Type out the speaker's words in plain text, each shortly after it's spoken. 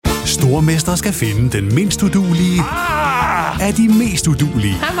Stormester skal finde den mindst uduelige af de mest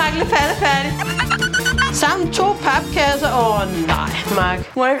uduelige. Hej, Mark. Færdig. Sammen 2 papkasser. Nej,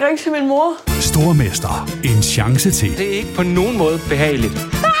 Mark. Må jeg ikke ringe til min mor? Stormester. En chance til. Det er ikke på nogen måde behageligt.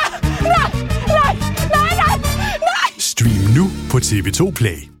 Nej. Stream nu på TV2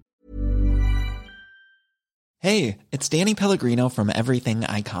 Play. Hey, it's Danny Pellegrino from Everything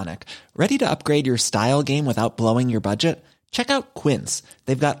Iconic. Ready to upgrade your style game without blowing your budget? Check out Quince.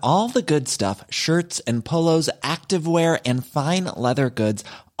 They've got all the good stuff, shirts and polos, activewear, and fine leather goods,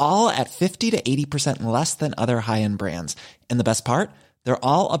 all at 50 to 80% less than other high-end brands. And the best part? They're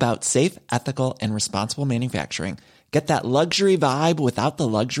all about safe, ethical, and responsible manufacturing. Get that luxury vibe without the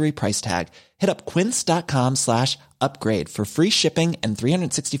luxury price tag. Hit up quince.com/upgrade for free shipping and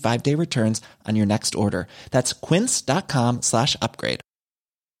 365-day returns on your next order. That's quince.com/upgrade.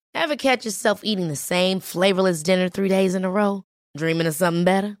 Ever catch yourself eating the same flavorless dinner 3 days in a row? Dreaming of something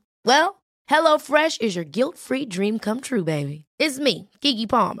better? Well, HelloFresh is your guilt-free dream come true, baby. It's me, Keke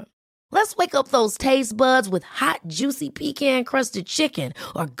Palmer. Let's wake up those taste buds with hot, juicy pecan-crusted chicken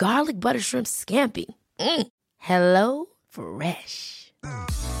or garlic butter shrimp scampi. Hello Fresh.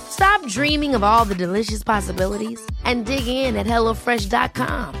 Stop dreaming of all the delicious possibilities and dig in at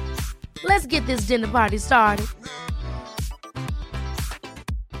HelloFresh.com. Let's get this dinner party started.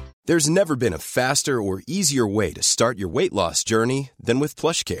 There's never been a faster or easier way to start your weight loss journey than with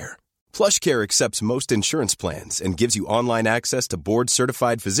PlushCare. PlushCare accepts most insurance plans and gives you online access to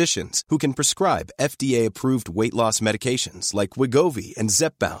board-certified physicians who can prescribe FDA-approved weight loss medications like Wegovy and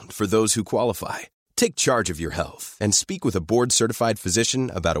Zepbound for those who qualify. Take charge of your health and speak with a board-certified physician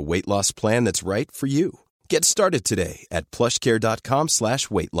about a weight loss plan that's right for you. Get started today at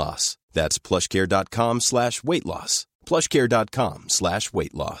plushcare.com/weightloss. That's plushcare.com/weightloss.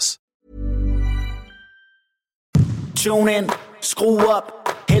 plushcare.com/weightloss. Tune in, skru op,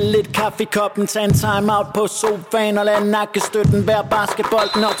 hæld lidt kaffe i koppen, tag en time-out på sofaen og lad nakkestøtten være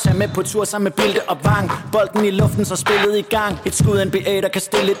basketbolden op. Tag med på tur sammen med Bilde og Vang, bolden i luften, så spillet i gang. Et skud NBA, der kan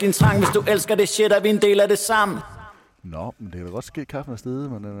stille din trang. Hvis du elsker det shit, er vi en del af det sammen. Nå, men det kan da godt ske, kaffen er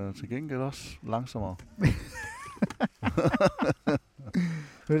steget, men den er til gengæld også langsommere.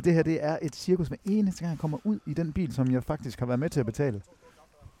 Det her, det er et cirkus med eneste gang, jeg kommer ud i den bil, som jeg faktisk har været med til at betale.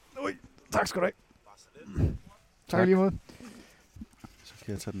 Ui, tak skal du have. Tak lige måde. Så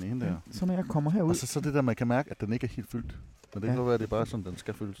kan jeg tage den ene der. Så når jeg kommer herud... Og så det der, man kan mærke, at den ikke er helt fyldt. Men det kan godt være, at det er bare sådan, den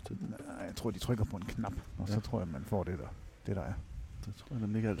skal fyldes til. Nej, jeg tror, de trykker på en knap, og så tror jeg, man får det der er. Det tror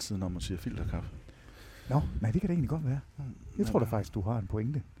jeg ikke altid, når man siger filterkaffe. Nå, nej, det kan det egentlig godt være. Jeg tror da faktisk, du har en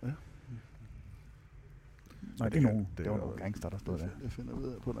pointe. Ja. Nej, det var nogle gangster, der stod der. Jeg finder ud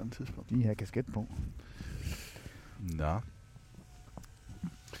af på et andet tidspunkt. De her kasket på. Nå.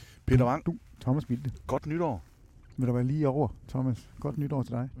 Peter Wang. Du, Thomas Bilde. Godt nytår. Vil du være lige over, Thomas? Godt nytår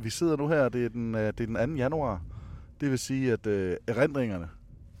til dig. Vi sidder nu her, det er den 2. januar. Det vil sige, at erindringerne,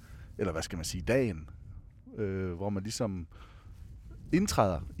 eller hvad skal man sige, dagen, hvor man ligesom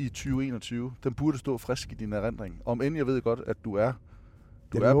indtræder i 2021, den burde stå frisk i din erindring. Om end jeg ved godt, at du er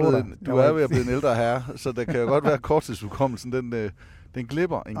ved at blive en ældre herre, så der kan jo godt være korttidsudkommelsen, den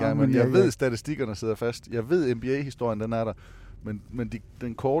glipper en gang, men jeg ved, at statistikkerne sidder fast. Jeg ved, NBA-historien, den er der. Men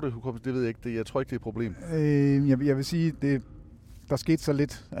den korte hukommelse, det ved jeg ikke. Jeg tror ikke, det er et problem. Jeg vil sige, der skete så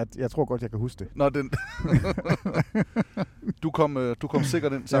lidt, at jeg tror godt, jeg kan huske det. Nå, du kom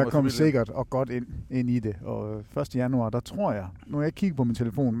sikkert ind sammen med familien? Jeg kom sikkert og godt ind i det. Og 1. januar, der tror jeg, nu har jeg ikke kigget på min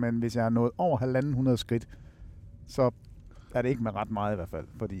telefon, men hvis jeg er nået over 1.500 skridt, så er det ikke med ret meget i hvert fald,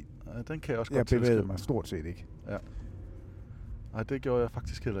 fordi den kan jeg også godt bevægede mig stort set ikke. Ja. Nej, det gjorde jeg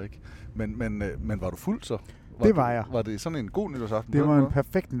faktisk heller ikke. Men var du fuld så? Det var jeg. Var det sådan en god nytårsaften? Det var en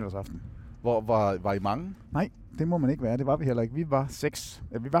perfekt nytårsaften. Var I mange? Nej, det må man ikke være. Det var vi heller ikke. Vi var 6.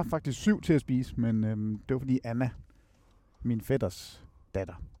 Vi var faktisk 7 til at spise, men det var fordi Anna, min fætters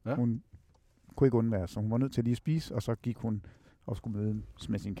datter, hun kunne ikke undvære, så hun var nødt til lige at spise, og så gik hun og skulle mødes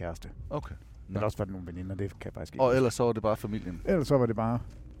med sin kæreste. Okay. Men også var det nogle veninder, det kan jeg faktisk ikke. Og ellers så var det bare familien? Ellers så var det bare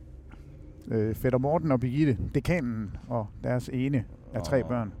fætter Morten og Birgitte, dekanen og deres ene af 3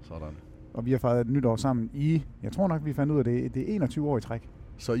 børn. Sådan. Og vi har fejret et nytår sammen jeg tror nok, vi fandt ud af det er 21 år i træk.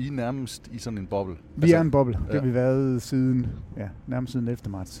 Så I er nærmest i sådan en boble? Vi er en boble. Det har vi været siden, nærmest siden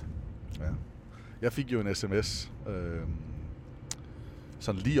 11. marts. Ja. Jeg fik jo en sms,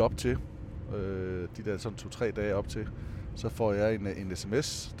 sådan lige op til, de der sådan 2-3 dage op til, så får jeg en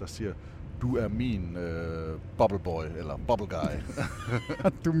sms, der siger, du er min bubble boy, eller bubble guy.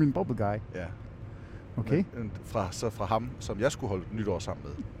 Du er min bubble guy? Ja. Okay. Fra ham, som jeg skulle holde nytår sammen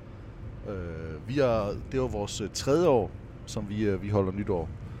med. Det var vores 3. år, som vi holder nytår,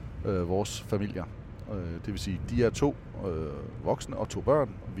 vores familier. Det vil sige, de er 2 voksne og 2 børn,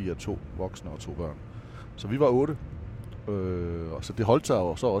 og vi er 2 voksne og 2 børn. Så vi var 8. Og så det holdt sig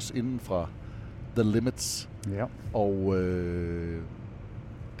jo så også inden fra the limits. Ja. Og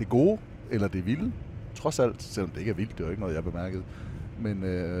det gode, eller det vilde, trods alt, selvom det ikke er vildt, det er jo ikke noget, jeg bemærkede,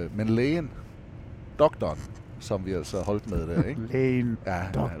 men lægen, doktoren, som vi altså holdt med der, ikke? Lægen, ja,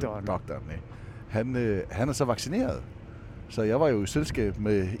 doktoren. Doktoren, ja. Han er så vaccineret. Så jeg var jo i selskab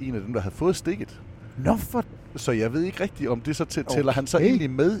med en af dem, der havde fået stikket. Nå for... Så jeg ved ikke rigtigt, om det så tæller han så egentlig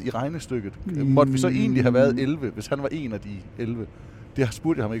med i regnestykket. Måtte vi så egentlig have været 11, hvis han var en af de 11? Det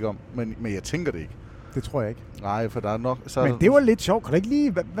spurgte jeg ham ikke om, men jeg tænker det ikke. Det tror jeg ikke. Nej, for der er nok... Så men det var lidt sjovt. Kan du ikke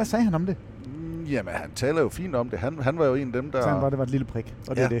lige... Hvad sagde han om det? Jamen, han taler jo fint om det. Han var jo en af dem, der... Så han var, det var et lille prik,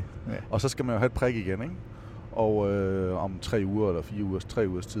 og det er det. Ja. Og så skal man jo have et prik igen, ikke? Og om 3 uger eller 4 uger, 3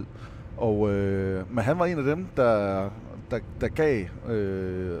 ugers tid. Og, men han var en af dem, der gav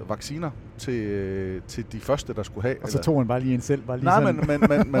vacciner til de første, der skulle have. Og så tog han bare lige en selv. Bare lige nej,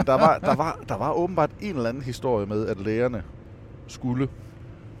 men der var åbenbart en eller anden historie med, at lægerne skulle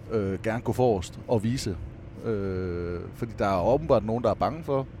gerne gå forrest og vise. Fordi der er åbenbart nogen, der er bange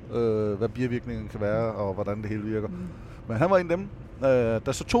for, hvad bivirkningen kan være, og hvordan det hele virker. Men han var en af dem,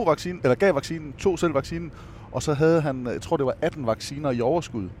 der så gav vaccinen, tog selv vaccinen, og så havde han, jeg tror det var 18 vacciner i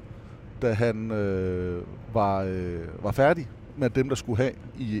overskud, da han var færdig med dem, der skulle have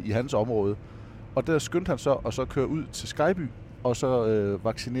i hans område. Og der skyndte han så at køre ud til Skyby, og så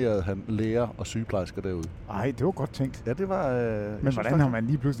vaccinerede han læger og sygeplejersker derude. Ej, det var godt tænkt. Ja, det var... Men hvordan har man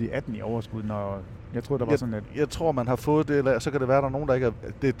lige pludselig 18 i overskud, når... Jeg tror, der var sådan et... Jeg tror, man har fået det, eller så kan det være, der er nogen, der ikke er...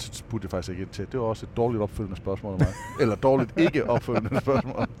 Det spurgte jeg faktisk ikke ind til. Det var også et dårligt opfølgende spørgsmål af mig. Eller dårligt ikke opfølgende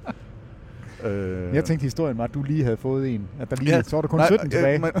spørgsmål. Jeg tænkte, historien var, at du lige havde fået en. At der lige så var der kun 17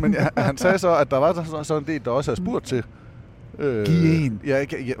 tilbage. Men han sagde så, at der var sådan en del, der også havde spurgt til... Giv en.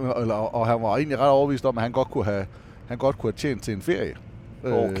 Og han var egentlig ret overbevist om, at han godt kunne have tjent til en ferie.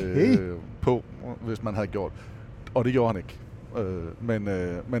 På, hvis man havde gjort. Og det gjorde han ikke.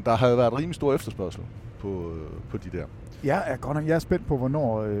 Men der havde været rimelig stor efterspørgsel på de der. Jeg er spændt på,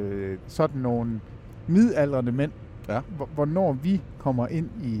 hvornår sådan nogle midaldrende mænd, hvornår vi kommer ind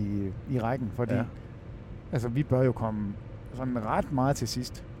i rækken. Fordi altså, vi bør jo komme sådan ret meget til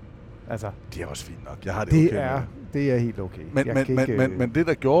sidst. Altså, det er også fint nok. Jeg har det okay. Det er helt okay. Men det,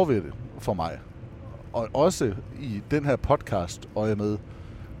 der gjorde ved det for mig, og også i den her podcast øje med,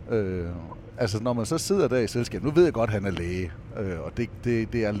 altså når man så sidder der i selskab, nu ved jeg godt, at han er læge, og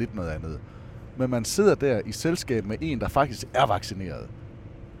det er lidt noget andet, men man sidder der i selskab med en, der faktisk er vaccineret.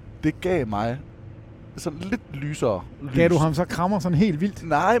 Det gav mig sådan lidt lysere lys. Gav du ham så krammer sådan helt vildt?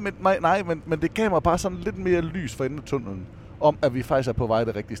 Nej, men det gav mig bare sådan lidt mere lys for enden af tunnelen, om at vi faktisk er på vej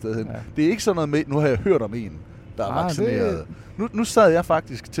det rigtige sted hen. Ja. Det er ikke sådan noget med, nu har jeg hørt om en, der er vaccineret. Nu sad jeg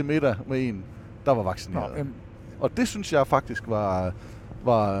faktisk til middag med en, der var vaccineret. Og det synes jeg faktisk var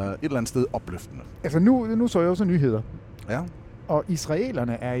et eller andet sted opløftende. Altså nu så jeg også nyheder. Ja. Og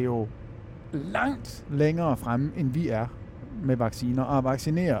israelerne er jo langt længere fremme, end vi er med vacciner, og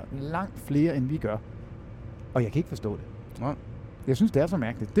vaccinerer langt flere, end vi gør. Og jeg kan ikke forstå det. Nej. Jeg synes, det er så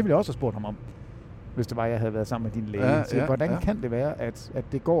mærkeligt. Det ville jeg også have spurgt ham om, hvis det var, jeg havde været sammen med din læge. Så hvordan kan det være, at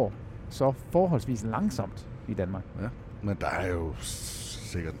det går så forholdsvis langsomt i Danmark? Ja, men der er jo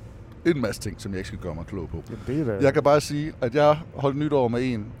sikkert en masse ting, som jeg ikke skal gøre mig klog på. Ja, jeg kan bare sige, at jeg holdt nytår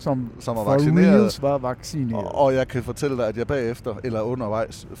med en, som var vaccineret. Var vaccineret. Og jeg kan fortælle dig, at jeg bagefter eller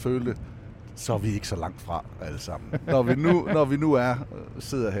undervejs følte, så er vi ikke så langt fra alle sammen. Når vi nu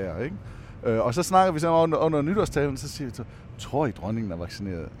sidder her, ikke? Og så snakker vi sammen under nytårstalen, så siger vi, tror I, dronningen er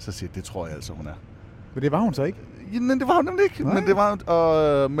vaccineret? Så siger jeg, det tror jeg altså, hun er. Men det var hun så ikke? Men det var hun nemlig ikke.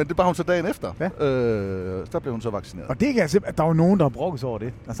 Men det var hun så dagen efter. Ja. Der blev hun så vaccineret. Og det kan jeg simpelthen, der var nogen, der har brokket over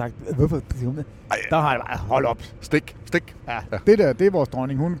det. Og sagt, hvorfor? Der har jeg bare, hold op. Stik. Ja. Det er vores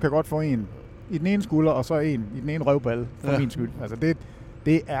dronning. Hun kan godt få en i den ene skulder, og så en i den ene røvballe, for min skyld. Altså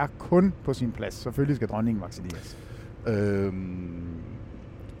det er kun på sin plads. Selvfølgelig skal dronningen vaccineres.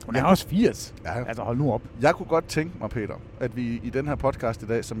 Hun er også 80. Ja. Altså hold nu op. Jeg kunne godt tænke mig, Peter, at vi i den her podcast i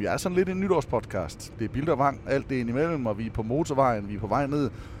dag, som er sådan lidt en nytårspodcast, det er Bilder Vang, alt det indimellem, og vi er på motorvejen, vi er på vej ned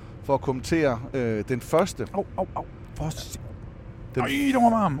for at kommentere den første. Det var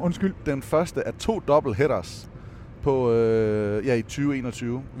varm. Undskyld. Den første af 2 dobbeltheaders på i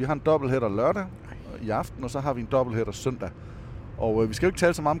 2021. Vi har en dobbeltheader lørdag i aften, og så har vi en dobbeltheader søndag. Og vi skal jo ikke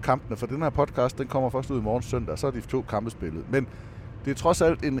tale så meget om kampene, for den her podcast, den kommer først ud i morgen søndag, så er de 2 kampe spillet. Men det er trods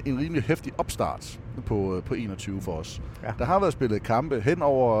alt en rimelig heftig opstart på 21 for os. Ja. Der har været spillet kampe hen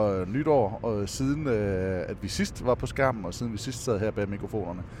over nytår, og siden at vi sidst var på skærmen, og siden vi sidst sad her bag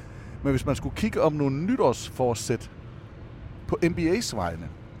mikrofonerne. Men hvis man skulle kigge om nogle nytårsforsæt på NBA's vegne,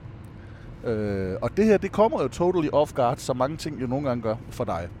 Og det her, det kommer jo totally off guard, som mange ting jo nogle gange gør for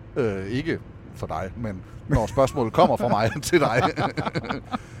dig. Ikke for dig, men når spørgsmålet kommer fra mig til dig.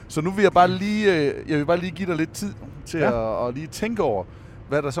 Så nu vil jeg bare lige give dig lidt tid til at lige tænke over,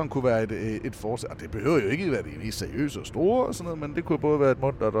 hvad der sådan kunne være et forsæt. Og det behøver jo ikke være det mest seriøse og store og sådan noget, men det kunne både være et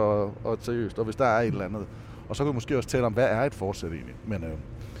muntert og et seriøst, og hvis der er et eller andet. Og så kan vi måske også tale om, hvad er et forsæt egentlig. Men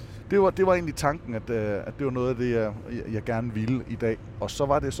det var egentlig tanken, at det var noget af det, jeg gerne ville i dag. Og så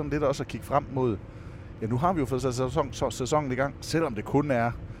var det sådan lidt også at kigge frem mod, ja, nu har vi jo fået sæsonen i gang, selvom det kun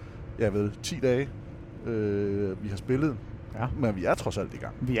er, 10 dage, vi har spillet. Ja. Men vi er trods alt i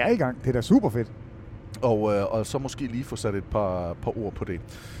gang. Vi er i gang. Det er da super fedt. Og så måske lige få sat et par ord på det.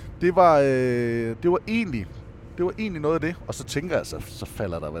 Det var egentlig noget af det, og så tænker jeg, så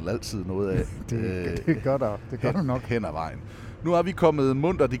falder der vel altid noget af. Det gør der. Det gør du nok. Hen ad vejen. Nu er vi kommet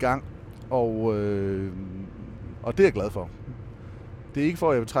muntert i gang, og det er jeg glad for. Det er ikke for,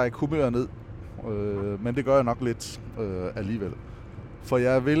 at jeg vil trække humøret ned, men det gør jeg nok lidt alligevel. For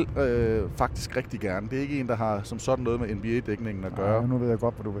jeg vil faktisk rigtig gerne. Det er ikke en, der har som sådan noget med NBA-dækningen at gøre. Nu ved jeg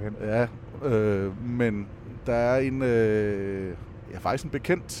godt, hvor du vil hen. Ja, men der er faktisk en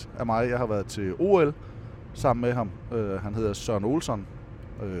bekendt af mig. Jeg har været til OL sammen med ham. Han hedder Søren Olsson.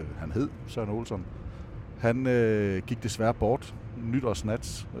 Søren Olsson. Han gik desværre bort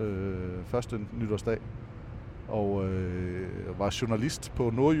nytårsnat, første nytårsdag, og var journalist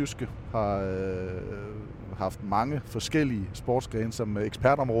på Nordjyske, har haft mange forskellige sportsgrene som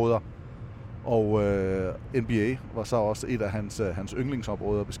ekspertområder, og NBA var så også et af hans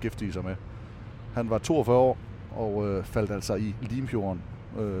yndlingsområder at beskæftige sig med. Han var 42 år og faldt altså i Limfjorden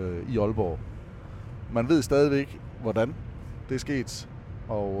i Aalborg. Man ved stadigvæk, hvordan det er sket,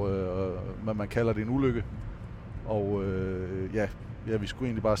 og hvad man kalder det en ulykke. Og vi skulle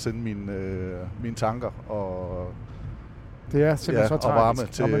egentlig bare sende mine tanker og det er simpelthen så varme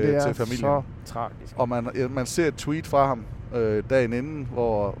tragisk. til familien. Så tragisk. Og man ser et tweet fra ham dagen inden,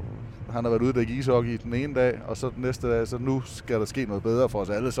 hvor han har været ude at dække ishockey den ene dag, og så den næste dag, så nu skal der ske noget bedre for os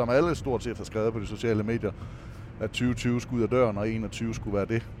alle, som alle stort set har skrevet på de sociale medier, at 2020 skulle ud af døren, og 21 skulle være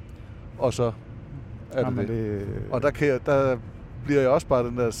det. Og så er det. Og der bliver jeg også bare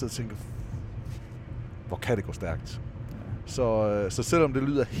den der, så tænker, hvor kan det gå stærkt? Så selvom det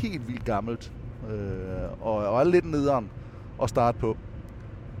lyder helt vildt gammelt, og er lidt nederen at starte på,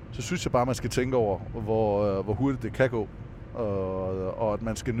 så synes jeg bare, man skal tænke over, hvor hurtigt det kan gå, og at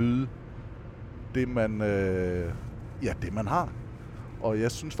man skal nyde det, man har. Og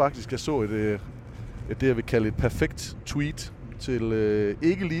jeg synes faktisk, jeg så det jeg vil kalde et perfekt tweet til,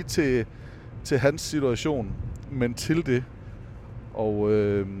 ikke lige til hans situation, men til det. Og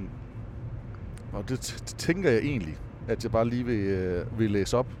det tænker jeg egentlig, at jeg bare lige vil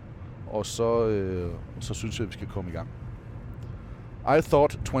læse op, og så synes jeg, at vi skal komme i gang. I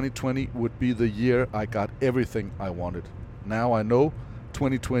thought 2020 would be the year I got everything I wanted. Now I know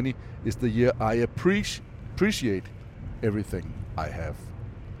 2020 is the year I appreciate everything I have.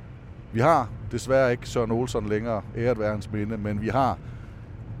 Vi har desværre ikke Søren Olsson længere, æret være hans minde, men vi har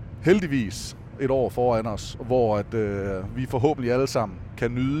heldigvis et år foran os, hvor at, vi forhåbentlig alle sammen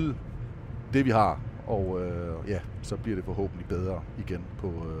kan nyde det, vi har. Og så bliver det forhåbentlig bedre igen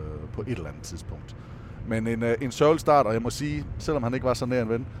på et eller andet tidspunkt. Men en sørgelig start, og jeg må sige, selvom han ikke var så nær en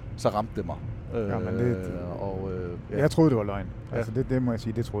ven, så ramte det mig. Jeg troede, det var løgn. Ja. Altså det må jeg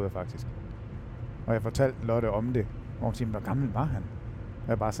sige, det troede jeg faktisk. Og jeg fortalte Lotte om det, og hun siger, hvor gammel var han? Og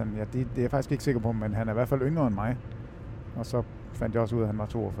jeg bare sådan, det er jeg faktisk ikke sikker på, men han er i hvert fald yngre end mig. Og så fandt jeg også ud af, at han var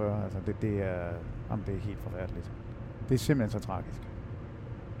 42. Altså det er helt forfærdeligt. Det er simpelthen så tragisk.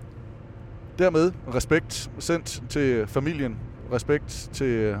 Dermed respekt sendt til familien, respekt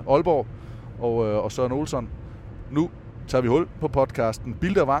til Aalborg og Søren Olsson. Nu tager vi hul på podcasten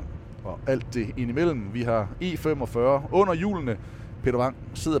Bilder Vang og alt det indimellem. Vi har E45 under hjulene. Peter Vang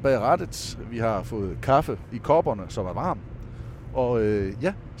sidder bag rattet. Vi har fået kaffe i kopperne, som er varm. Og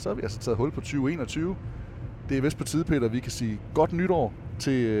så har vi altså taget hul på 2021. Det er vist på tide, Peter, vi kan sige godt nytår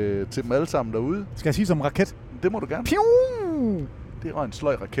til dem alle sammen derude. Skal jeg sige som raket? Det må du gerne. Piu! Det var en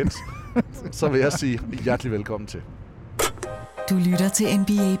sløj raket. Så vil jeg sige hjertelig velkommen til. Du lytter til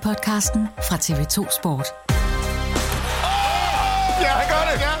NBA-podcasten fra TV2 Sport. Ja, han gør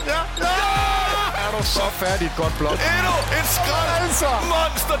det! Ja! Er du så færdigt godt blok? Endnu et skrald! Altså!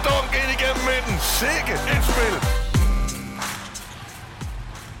 Monsterdunk ind igennem midten. Sikke et spil!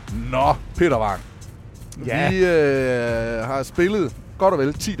 Nå, Peter Vang. Ja. Vi har spillet godt og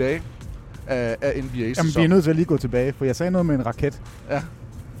vel 10 dage af NBA-sæson. Jamen, vi er nødt til at lige gå tilbage, for jeg sagde noget med en raket. Ja.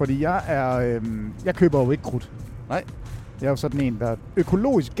 Fordi jeg køber jo ikke krudt. Nej. Jeg er jo sådan en, der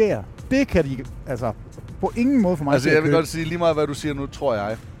økologisk gær. Det kan de altså på ingen måde for mig. Altså, jeg vil godt sige lige meget, hvad du siger nu, tror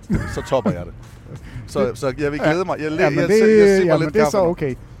jeg. så topper jeg det. Så jeg vil glæde mig. Jeg det er så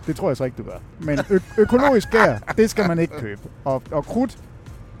okay. Det tror jeg så ikke, du gør. Men økologisk gær, det skal man ikke købe. Og krudt,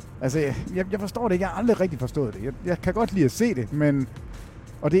 altså jeg forstår det ikke. Jeg har aldrig rigtig forstået det. Jeg kan godt lide at se det, men...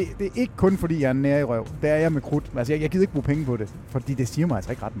 Og det er ikke kun fordi, jeg er nær i røv. Det er jeg med krudt. Altså jeg gider ikke bruge penge på det, fordi det siger mig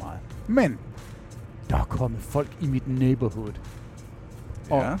altså ikke ret meget. Men der er kommet folk i mit neighborhood.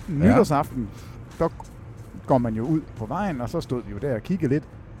 Og nytårsaften, der går man jo ud på vejen, og så stod vi jo der og kiggede lidt.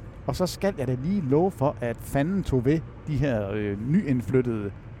 Og så skal jeg da lige love for, at fanden tog ved de her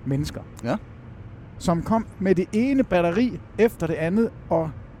nyindflyttede mennesker. Ja. Som kom med det ene batteri efter det andet,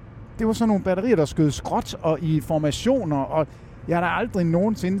 og det var sådan nogle batterier, der skød skråt og i formationer, og jeg har da aldrig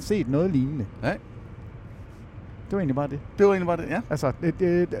nogensinde set noget lignende. Nej. Det var egentlig bare det. Det var egentlig bare det, ja. Altså,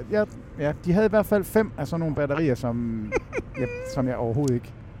 de havde i hvert fald 5 af sådan nogle batterier, som jeg overhovedet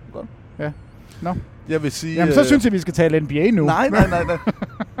ikke... Godt. Ja. Nå. Jeg vil sige... Jamen, så synes jeg, vi skal tale NBA nu. Nej.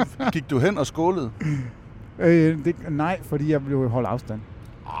 Gik du hen og skålede? Nej, fordi jeg ville holde afstand.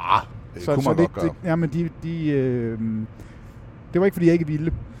 Det kunne man godt gøre. Jamen, det var ikke, fordi jeg ikke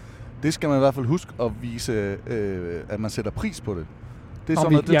ville. Det skal man i hvert fald huske at vise, at man sætter pris på det. Det er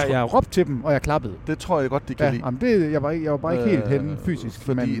sådan noget, jeg råbte til dem, og jeg klappede. Det tror jeg godt, de kan lide. Jamen jeg var bare ikke helt henne fysisk.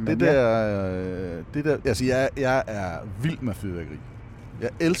 Fordi det der, altså jeg er vild med fyrværkeri. Jeg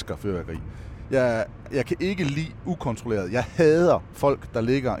elsker fyrværkeri. Jeg kan ikke lide ukontrolleret. Jeg hader folk, der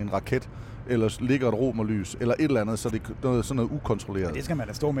ligger en raket, eller ligger et romerlys, eller et eller andet, så det er sådan noget ukontrolleret. Men det skal man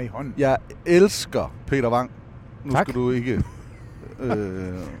da stå med i hånden. Jeg elsker Peter Wang. Nu tak. Skal du ikke...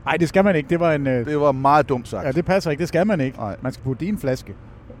 Nej, det skal man ikke. Det var meget dumt sagt. Ja, det passer ikke. Det skal man ikke. Nej. Man skal putte det i en flaske.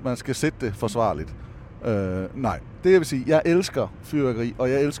 Man skal sætte det forsvarligt. Nej, det jeg vil sige, jeg elsker fyrværkeri, og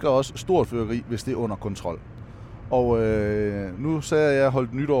jeg elsker også stort fyrværkeri, hvis det er under kontrol. Og nu sagde jeg, at jeg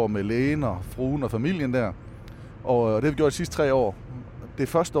holdt nytår med lægen og fruen og familien der. Og det har vi gjort de sidste 3 år. Det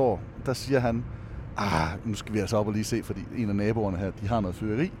første år, der siger han, nu skal vi altså op og lige se, fordi en af naboerne her, de har noget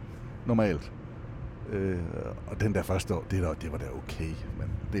fyrværkeri normalt. Og den der første år, det var da okay, men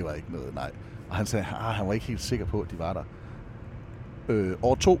det var ikke noget, nej. Og han sagde, han var ikke helt sikker på, at de var der.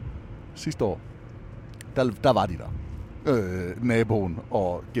 År 2, sidste år, der var de der. Naboen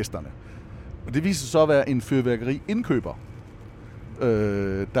og gæsterne. Og det viser sig så at være en fyrværkeri-indkøber,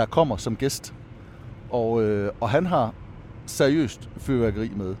 der kommer som gæst. Og han har seriøst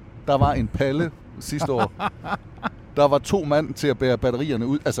fyrværkeri med. Der var en palle sidste år. Der var 2 mand til at bære batterierne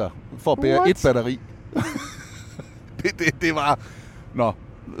ud, altså for at bære et batteri. det var...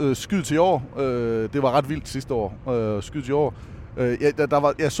 skyd til år. Det var ret vildt sidste år. Skyd til år.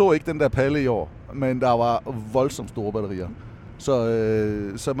 Jeg så ikke den der palle i år, men der var voldsomt store batterier.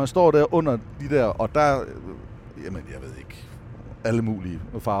 Så man står der under de der, og der... Jamen, jeg ved ikke. Alle mulige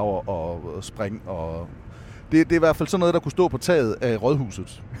farver og spring. Og det er i hvert fald sådan noget, der kunne stå på taget af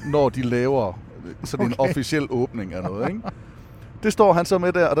rådhuset, når de laver sådan en officiel åbning af noget, ikke? Det står han så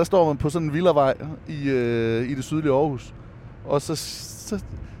med der, og der står man på sådan en villavej i det sydlige Aarhus. Og så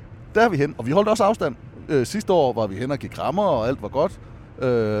der er vi hen, og vi holdt også afstand. Sidste år var vi hen og gik krammer, og alt var godt.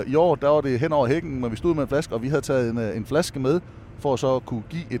 I år, der var det hen over hækken, når vi stod med en flaske, og vi havde taget en flaske med, for at så kunne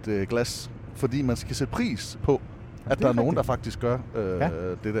give et glas. Fordi man skal sætte pris på, at der er nogen, der faktisk gør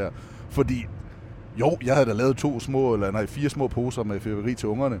det der. Fordi, jeg havde da lavet 4 små poser med fyrværkeri til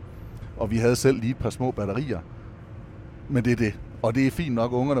ungerne, og vi havde selv lige et par små batterier. Men det er det. Og det er fint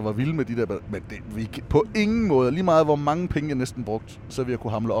nok, ungerne var vilde med de der batterier, men vi på ingen måde, lige meget hvor mange penge jeg næsten brugt, så vi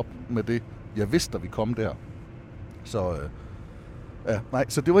kunne hamle op med det. Jeg vidste, at vi kom der. Så,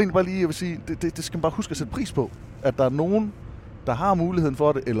 så det var egentlig bare lige, jeg vil sige, det skal man bare huske at sætte pris på. At der er nogen, der har muligheden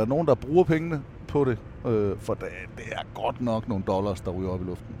for det, eller nogen, der bruger pengene på det. For det er godt nok nogle dollars, der ryger op i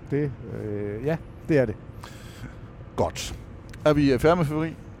luften. Det er det. Godt. Er vi færdige med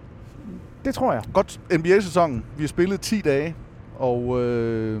fyrværkeri? Det tror jeg. Godt. NBA-sæsonen. Vi har spillet 10 dage, og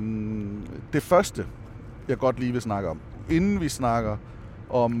det første, jeg godt lige vil snakke om, inden vi snakker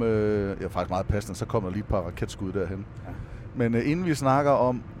om, faktisk meget passende, så kommer der lige et par raketskud derhen. Ja. Men inden vi snakker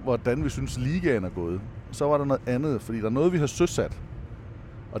om, hvordan vi synes ligaen er gået, så var der noget andet, fordi der er noget, vi har søsat.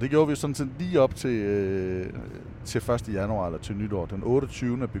 Og det gjorde vi sådan set lige op til 1. januar, eller til nytår. Den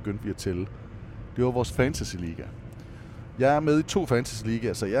 28. begyndte vi at tælle. Det var vores fantasy-liga. Jeg er med i 2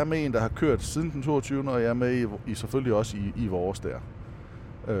 fantasy-ligaer, så jeg er med i en, der har kørt siden den 22. og jeg er med i selvfølgelig også i vores der.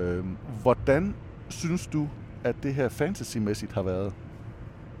 Hvordan synes du, at det her fantasy-mæssigt har været?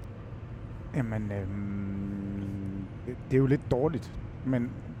 Jamen, det er jo lidt dårligt, men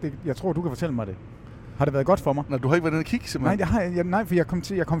jeg tror, du kan fortælle mig det. Har det været godt for mig? Nej, du har ikke været inde og kigge, simpelthen? Nej, for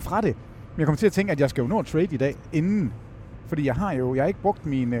jeg kom fra det. Men jeg kom til at tænke, at jeg skal jo nå at trade i dag, inden. Fordi jeg har ikke brugt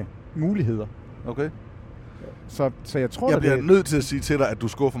mine muligheder. Okay. Så jeg tror, jeg bliver nødt til at sige til dig, at du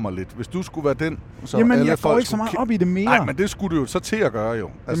skuffer mig lidt. Hvis du skulle være den, så jamen, alle jeg folk går ikke så meget op i det mere. Nej, men det skulle du jo så til at gøre jo.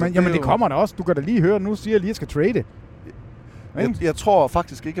 Altså, jamen det kommer der også. Du kan da lige høre, nu siger jeg lige, at jeg skal trade. Jeg tror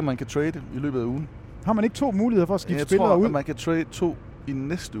faktisk ikke, at man kan trade i løbet af ugen. Har man ikke 2 muligheder for at skifte spillere ud? Jeg tror, at man kan trade 2 i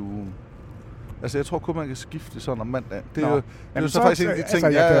næste uge. Altså, jeg tror kun, man kan skifte sådan om mandag. Det er jo så faktisk en af de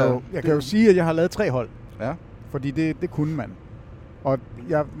ting, jeg kan jo sige, at jeg har lavet 3 hold. Ja. Fordi det kunne man. Og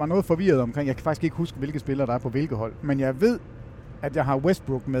jeg var noget forvirret omkring, jeg kan faktisk ikke huske, hvilke spillere der er på hvilke hold. Men jeg ved, at jeg har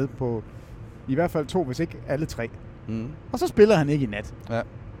Westbrook med på i hvert fald 2, hvis ikke alle 3. Og så spiller han ikke i nat. Ja.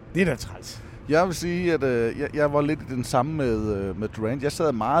 Det er da træls. Jeg vil sige, at jeg var lidt i den samme med Durant. Jeg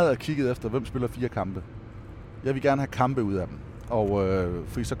sad meget og kiggede efter, hvem spiller 4 kampe. Jeg vil gerne have kampe ud af dem. Og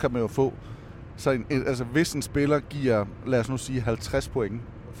fordi så kan man jo få... Så altså, hvis en spiller giver, lad os nu sige, 50 point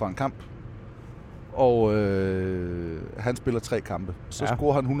for en kamp, og han spiller 3 kampe, så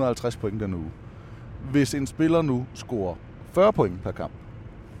scorer han 150 point den uge. Hvis en spiller nu scorer 40 point per kamp,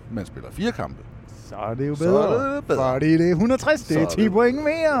 men spiller 4 kampe, så er det jo bedre. Fordi det er 160, det er 10 point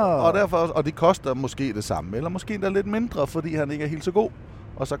mere. Og det koster måske det samme, eller måske endda lidt mindre, fordi han ikke er helt så god.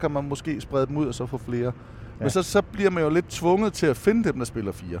 Og så kan man måske sprede dem ud og så få flere. Ja. Men så bliver man jo lidt tvunget til at finde dem, der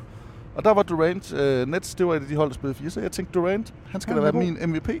spiller 4. Og der var Durant, Nets, det var et af de hold, der spillede 4, så jeg tænkte, Durant, han skal da være min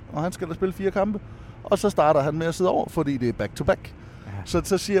MVP, og han skal da spille 4 kampe. Og så starter han med at sidde over, fordi det er back-to-back. Ja.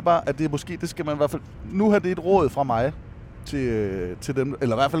 Så siger jeg bare, at det måske, det skal man i hvert fald... Nu har det et råd fra mig til dem,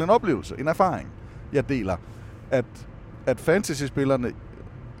 eller i hvert fald en oplevelse, en erfaring, jeg deler, at fantasy-spillerne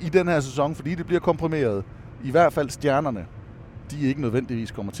i den her sæson, fordi det bliver komprimeret, i hvert fald stjernerne, de ikke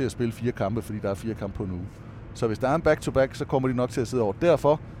nødvendigvis kommer til at spille 4 kampe, fordi der er 4 kampe på nu. Så hvis der er en back-to-back, så kommer de nok til at sidde over.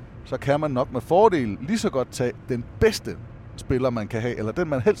 Derfor så kan man nok med fordel lige så godt tage den bedste spiller, man kan have, eller den,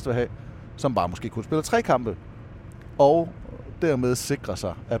 man helst vil have, som bare måske kun spiller 3 kampe, og dermed sikre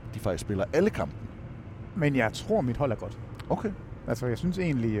sig, at de faktisk spiller alle kampe. Men jeg tror, mit hold er godt. Okay. Altså, jeg synes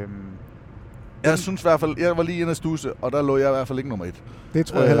egentlig... Jeg synes i hvert fald, jeg var lige inde at stusse, og der lå jeg i hvert fald ikke nummer 1. Det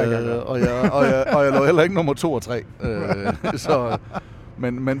tror jeg heller ikke, jeg gør. Og jeg lå heller ikke nummer 2 og 3.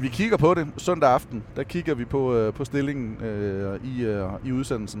 Men vi kigger på det søndag aften. Der kigger vi på stillingen i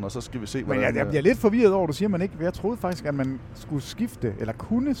udsendelsen, og så skal vi se, hvordan... Men jeg bliver lidt forvirret over, du siger man ikke. Jeg troede faktisk, at man skulle skifte, eller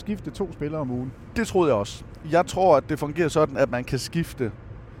kunne skifte 2 spillere om ugen. Det troede jeg også. Jeg tror, at det fungerer sådan, at man kan skifte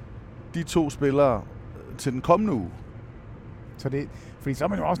de 2 spillere til den kommende uge. Så det... Fordi så er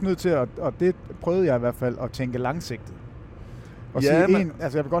man jo også nødt til, og det prøvede jeg i hvert fald, at tænke langsigtet. Og sige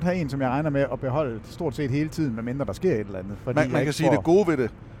jeg vil godt have en, som jeg regner med at beholde stort set hele tiden, medmindre der sker et eller andet. Man kan sige, det gode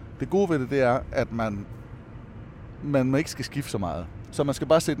ved det, det er, at man ikke skal skifte så meget. Så man skal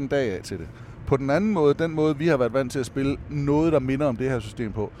bare sætte en dag af til det. På den anden måde, den måde, vi har været vant til at spille noget, der minder om det her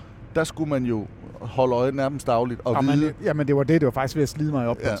system på, der skulle man jo holde øje nærmest dagligt og vide... Jamen det var faktisk ved at slide mig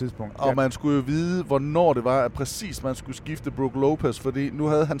op på et tidspunkt. Og man skulle jo vide, hvornår det var, at præcis man skulle skifte Brook Lopez, fordi nu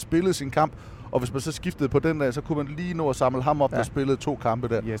havde han spillet sin kamp, og hvis man så skiftede på den dag, så kunne man lige nå at samle ham op, der spillede 2 kampe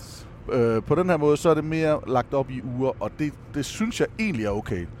der. Yes. På den her måde, så er det mere lagt op i uger, og det synes jeg egentlig er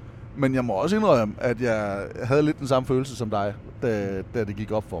okay. Men jeg må også indrømme, at jeg havde lidt den samme følelse som dig, da det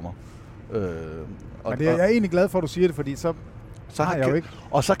gik op for mig. Men jeg er egentlig glad for, at du siger det, fordi så har jeg jo ikke...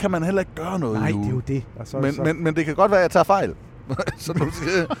 Og så kan man heller ikke gøre noget. Nej, det er jo det. Men det kan godt være, at jeg tager fejl. Så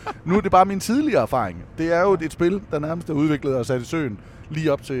nu er det bare min tidligere erfaring. Det er jo et spil, der nærmest er udviklet og sat i søen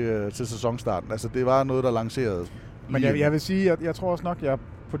lige op til sæsonstarten. Altså, det var noget, der lancerede. Men jeg vil sige, at jeg tror også nok, at jeg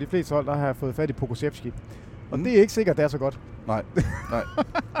på de fleste hold, der har fået fat i Pokusevski. Og det er ikke sikkert, det er så godt. Nej.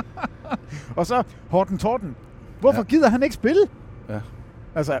 Og så Horton Torten. Hvorfor gider han ikke spille? Ja.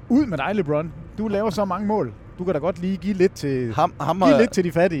 Altså, ud med dig, LeBron. Du laver så mange mål. Du kan da godt lige give lidt til, lidt til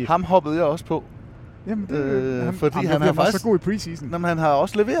de fattige. Ham hoppede jeg også på. Jamen, fordi han er faktisk så god i preseason. Jamen, han har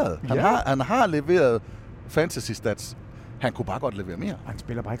også leveret. Han har leveret fantasy stats. Han kunne bare godt levere mere. Han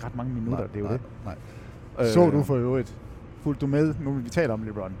spiller bare ikke ret mange minutter, det er jo det. Nej. Så du for øvrigt. Fulgte du med, nu vi taler om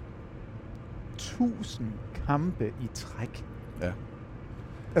LeBron. 1000 kampe i træk. Ja.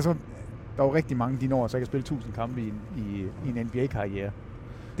 Altså, der er jo rigtig mange, de når så kan spille 1000 kampe i en NBA-karriere.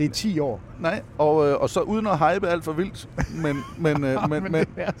 Det er 10 år. Nej, og så uden at hype alt for vildt, men det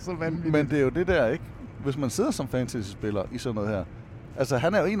er så vanvittigt. Men det er jo det der, ikke? Hvis man sidder som fantasy-spiller i sådan noget her. Altså,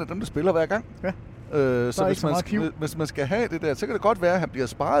 han er jo en af dem, der spiller hver gang. Ja. Så hvis man skal have det der, så kan det godt være, at han bliver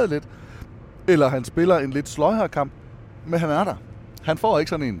sparet lidt, eller han spiller en lidt sløjere kamp, men han er der. Han får ikke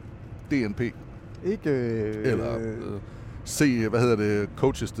sådan en DNP. Ikke... Eller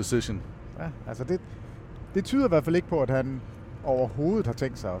coach's decision. Ja, altså det tyder i hvert fald ikke på, at han overhovedet har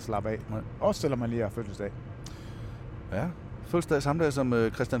tænkt sig at slappe af. Nej. Også selvom man lige har fødselsdag. Ja, fødselsdag samme dag som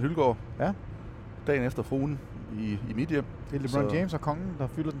Christian Hylgaard. Ja. dagen efter fruen i mit hjem. Det er LeBron James og kongen, der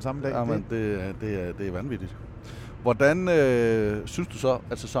fylder den samme dag. Ja, men det er vanvittigt. Hvordan synes du så,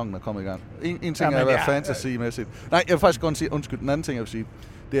 at sæsonen er kommet i gang? En ting er at være fantasy-mæssigt. Nej, jeg vil faktisk godt sige, undskyld, den anden ting, jeg vil sige,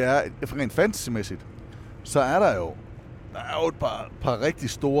 det er, for rent fantasy-mæssigt, så er der jo et par rigtig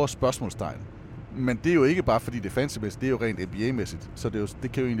store spørgsmålstegn. Men det er jo ikke bare, fordi det er fantasy-mæssigt, det er jo rent NBA-mæssigt. Så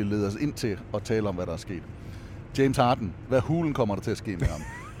det kan jo egentlig lede os ind til at tale om, hvad der er sket. James Harden, hvad hulen kommer der til at ske med ham?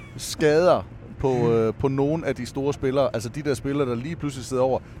 Skader på nogle af de store spillere, altså de der spillere, der lige pludselig sidder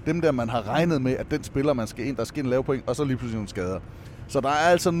over, dem der man har regnet med, at den spiller, man skal ind, der skal ind lave point, og så lige pludselig nogle skader. Så der er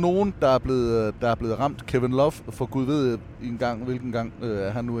altså nogen, der er blevet ramt. Kevin Love, for Gud ved hvilken gang er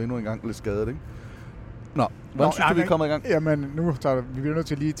han nu endnu en gang lidt skadet, ikke? Nå, hvordan synes du, vi kommer i gang? Jamen, nu vi bliver nødt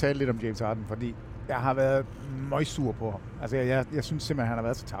til lige at tale lidt om James Harden, fordi jeg har været møgsur på ham. Altså, jeg synes simpelthen, han har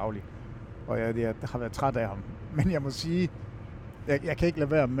været så tarvelig, og jeg har været træt af ham. Men jeg må sige, jeg kan ikke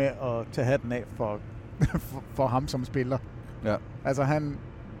lade være med at tage hatten af for ham som spiller. Ja. Altså, han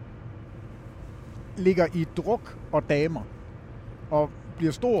ligger i druk og damer, og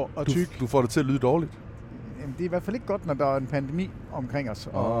bliver stor og tyk. Du får det til at lyde dårligt. Jamen, det er i hvert fald ikke godt, når der er en pandemi omkring os,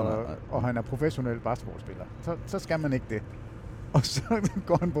 og han er professionel basketballspiller. Så skal man ikke det. Og så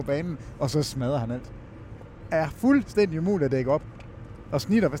går han på banen, og så smadrer han alt. Er fuldstændig umuligt at dække op. Og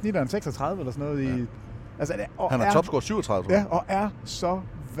hvad snitter han? 36 eller sådan noget? Ja. Altså, han er topscorer 37. Ja, og er så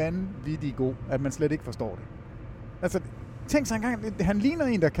vanvittig god, at man slet ikke forstår det. Altså, tænk sig engang, han ligner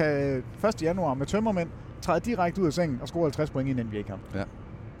en, der kan 1. januar med tømmermænd træde direkte ud af sengen og score 50 point i en NBA-kamp. Ja.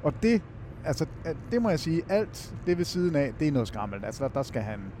 Og det må jeg sige, alt det ved siden af, det er noget skrammelt. Altså, der skal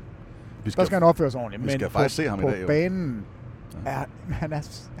han opføre sig ordentligt. Vi skal faktisk se ham i dag. På banen han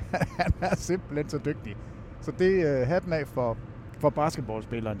er simpelthen så dygtig. Så det er hatten af for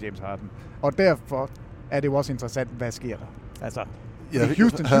basketballspilleren James Harden. Og derfor er det jo også interessant, hvad sker der? Altså,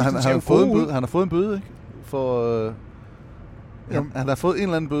 Houston han har fået en bøde, ikke? Han har fået en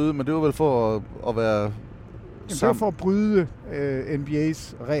eller anden bøde, men det var vel for at være det var for at bryde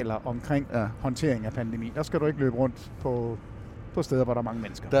NBA's regler omkring håndtering af pandemi. Der skal du ikke løbe rundt på steder, hvor der er mange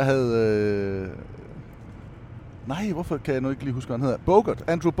mennesker. Der havde... Nej, hvorfor kan jeg nu ikke lige huske, hvad han hedder?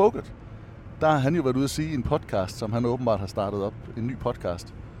 Andrew Bogut. Der har han jo været ude at sige i en podcast, som han åbenbart har startet op. En ny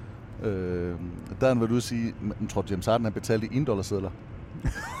podcast. Der har han været ude at sige, jeg tror James Harden har betalt i $1-sedler.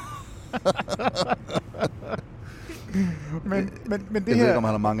 men det jeg ved ikke, om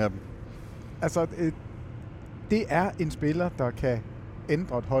han har mange af dem. Altså, det er en spiller, der kan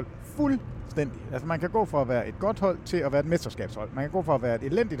ændre et hold fuldstændig. Altså, man kan gå fra at være et godt hold til at være et mesterskabshold. Man kan gå fra at være et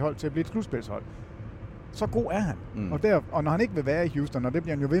elendigt hold til at blive et slutspilshold. Så god er han. Og når han ikke vil være i Houston, og det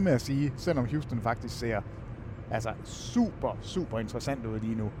bliver han jo ved med at sige, selvom Houston faktisk ser super, super interessant ud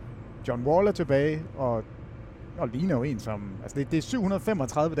lige nu. John Wall er tilbage, og ligner jo en som... Altså, det er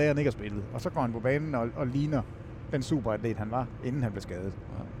 735 dage, han ikke har spillet. Og så går han på banen og ligner den superatlet, han var, inden han blev skadet.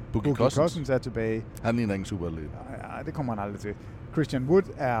 Boogie Cousins er tilbage. Han ligner ikke en superatlet. Nej, det kommer han aldrig til. Christian Wood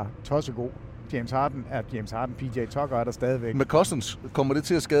er tossegod. James Harden er James Harden. PJ Tucker er der stadigvæk. Med Cousins, kommer det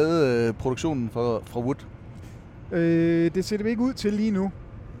til at skade produktionen fra Wood? Det ser det ikke ud til lige nu.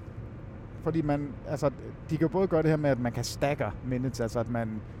 Fordi de kan både gøre det her med, at man kan stagger minutes, altså at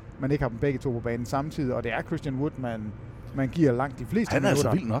man ikke har dem begge to på banen samtidig, og det er Christian Wood, man giver langt de fleste minutter.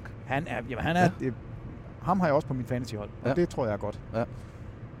 Han er altså vild nok. Ham har jeg også på mit fantasyhold, og det tror jeg er godt. Ja.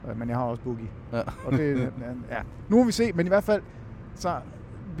 Men jeg har også Boogie. Ja. Og det, nu må vi se, men i hvert fald, så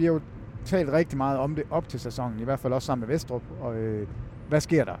vi har jo talt rigtig meget om det op til sæsonen, i hvert fald også sammen med Vestrup, og hvad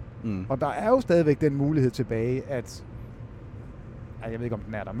sker der? Og der er jo stadigvæk den mulighed tilbage, at jeg ved ikke, om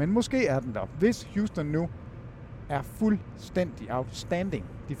den er der, men måske er den der. Hvis Houston nu er fuldstændig outstanding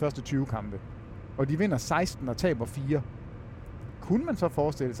de første 20 kampe, og de vinder 16 og taber 4, kunne man så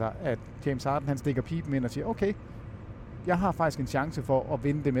forestille sig, at James Harden han stikker pipen ind og siger, okay, jeg har faktisk en chance for at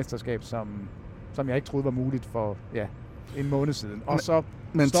vinde det mesterskab, som jeg ikke troede var muligt for en måned siden. Og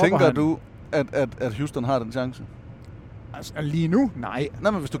men tænker du, at Houston har den chance? Altså, lige nu? Nej.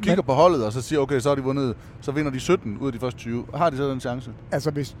 Nej, men hvis du kigger på holdet, og så siger, okay, så har de vundet, så vinder de 17 ud af de første 20. Har de så den chance?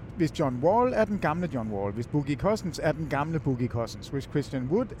 Altså, hvis John Wall er den gamle John Wall, hvis Boogie Cousins er den gamle Boogie Cousins, hvis Christian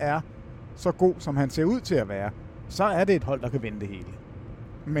Wood er så god, som han ser ud til at være, så er det et hold, der kan vinde det hele.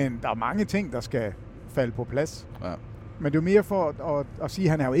 Men der er mange ting, der skal falde på plads. Ja. Men det er jo mere for at sige,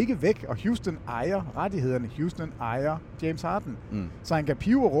 at han er jo ikke væk, og Houston ejer rettighederne. Houston ejer James Harden. Så han kan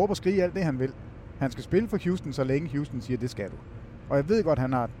pive og råbe og skrige alt det, han vil. Han skal spille for Houston, så længe Houston siger, det skal du. Og jeg ved godt,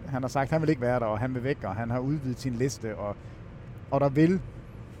 han har sagt, at han vil ikke være der, og han vil væk, og han har udvidet sin liste, og der vil...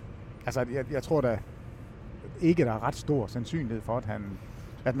 Altså, jeg tror da ikke, der er ret stor sandsynlighed for,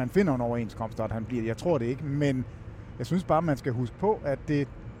 at man finder en overenskomst, og at han bliver... Jeg tror det ikke, men jeg synes bare, man skal huske på, at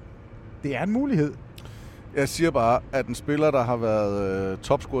det er en mulighed. Jeg siger bare, at en spiller, der har været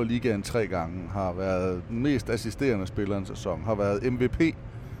topscorer i ligaen 3 gange, har været den mest assisterende spiller en sæson, har været MVP,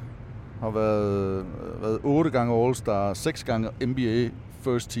 har været 8 gange All-Star, 6 gange NBA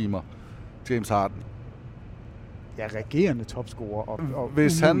first teamer, James Harden. Ja, regerende topscorer. Og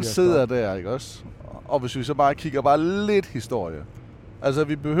hvis han sidder der, ikke også? Og hvis vi så bare kigger bare lidt historie. Altså,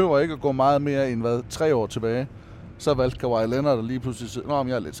 vi behøver ikke at gå meget mere end 3 år tilbage. Så valgte Kawhi Leonard og lige pludselig sige,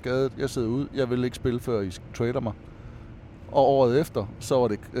 jeg er lidt skadet, jeg sidder ud, jeg vil ikke spille, før I trader mig. Og året efter, så var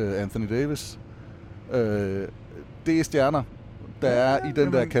det Anthony Davis. Det er stjerner, der er i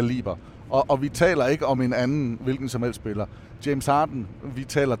den der kaliber. Og vi taler ikke om en anden, hvilken som helst spiller. James Harden, vi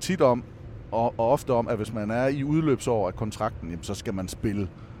taler tit om, og ofte om, at hvis man er i udløbsår af kontrakten, jamen, så skal man spille,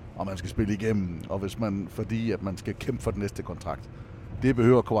 og man skal spille igennem, og fordi at man skal kæmpe for den næste kontrakt. Det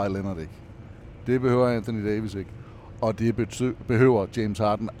behøver Kawhi Leonard ikke. Det behøver Anthony Davis ikke. Og det behøver James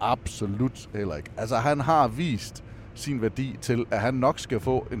Harden absolut heller ikke. Altså, han har vist sin værdi til, at han nok skal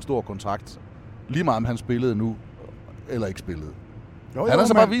få en stor kontrakt. Lige meget om han spillede nu, eller ikke spillede. Han har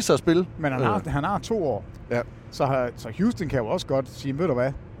så bare vist sig at spille. Men han har 2 år. Ja. Så Houston kan jo også godt sige, ved du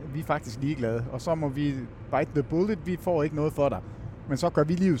hvad, vi er faktisk ligeglade, og så må vi bite the bullet, vi får ikke noget for dig. Men så gør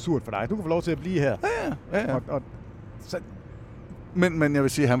vi livet surt for dig. Du kan få lov til at blive her. Ja. Så Men jeg vil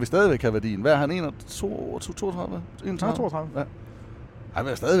sige, at han vil stadigvæk have værdien. Hvad er han? 32? 32. Ja. Han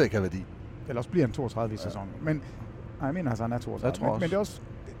vil stadigvæk have værdi. Eller også bliver han 32 i sæsonen. Men jeg mener, at han er 32. Men det er også...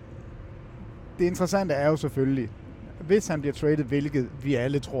 Det interessante er jo selvfølgelig, hvis han bliver traded, hvilket vi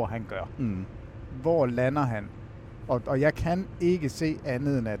alle tror, han gør. Hvor lander han? Og jeg kan ikke se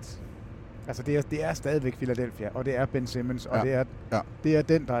andet end at... Altså, det er stadigvæk Philadelphia, og det er Ben Simmons, og det er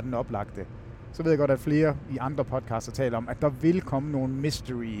den, der er den oplagte. Så ved jeg godt, at flere i andre podcaster taler om, at der vil komme nogle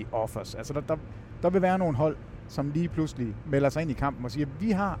mystery offers. Altså, der vil være nogle hold, som lige pludselig melder sig ind i kampen og siger,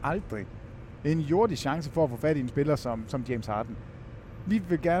 vi har aldrig en jordisk chance for at få fat i en spiller som James Harden. Vi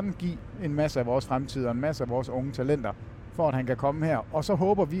vil gerne give en masse af vores fremtid og en masse af vores unge talenter, for at han kan komme her. Og så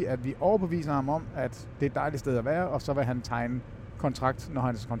håber vi, at vi overbeviser ham om, at det er et dejligt sted at være, og så vil han tegne kontrakt, når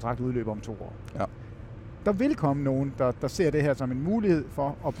hans kontrakt udløber om 2 år. Ja. Der vil komme nogen, der ser det her som en mulighed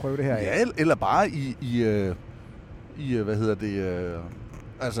for at prøve det her. Ja, eller bare i hvad hedder det...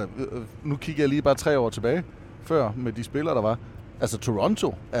 altså, nu kigger jeg lige bare 3 år tilbage, før med de spillere, der var. Altså,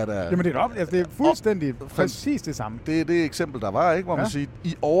 Toronto er der... Jamen, det er fuldstændig præcis det samme. Det er det eksempel, der var, ikke? Hvor man siger,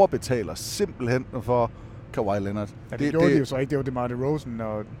 I overbetaler simpelthen for Kawhi Leonard. Ja, det gjorde de jo så ikke. Det var DeMar DeRozan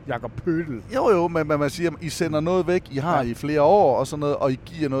og Jakob Pøtl. Jo, men man siger, I sender noget væk, I har i flere år og sådan noget, og I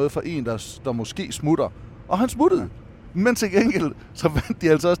giver noget for en, der måske smutter. Og han smuttede. Men til gengæld, så vandt de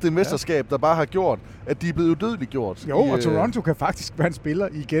altså også det mesterskab, der bare har gjort, at de er blevet udødeligt gjort. Jo, og Toronto kan faktisk være en spiller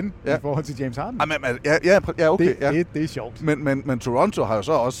igen i forhold til James Harden. Ja, okay. Det er sjovt. Men Toronto har jo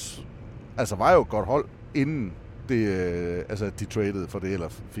så også, altså var jo et godt hold, inden de traded for det, eller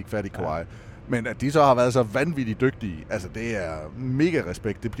fik fat i Kawhi. Ja. Men at de så har været så vanvittigt dygtige, altså det er mega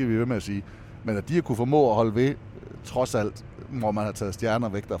respekt, det bliver vi ved med at sige. Men at de har kunne formå at holde ved, trods alt, hvor man har taget stjerner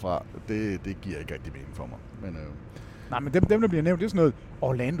væk derfra, det giver ikke rigtig mening for mig. Men, nej, men dem, der bliver nævnt, det er sådan noget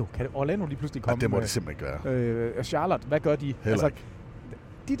Orlando. Kan Orlando lige pludselig komme? Ja, det må det simpelthen ikke være. Charlotte, hvad gør de? Heller ikke.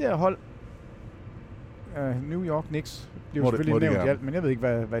 De der hold, New York Knicks, bliver jo selvfølgelig nævnt i alt, men jeg ved ikke,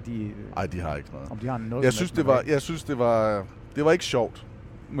 hvad de... Nej, de har ikke noget. Om de har noget. Jeg synes, det var ikke sjovt,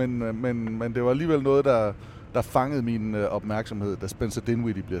 men det var alligevel noget, der fangede min opmærksomhed, da Spencer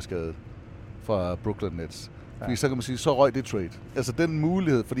Dinwiddie bliver skadet fra Brooklyn Nets. Fordi så kan man sige, så røg det trade. Altså den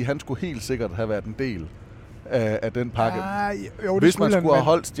mulighed, fordi han skulle helt sikkert have været en del af den pakke. Jo, hvis man skulle have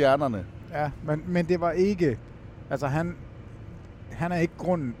holdt stjernerne. Ja, men det var ikke... Altså han er ikke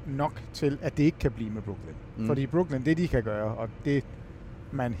grund nok til, at det ikke kan blive med Brooklyn. Fordi Brooklyn, det de kan gøre, og det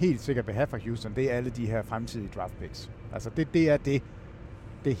man helt sikkert vil have fra Houston, det er alle de her fremtidige draft picks. Altså det er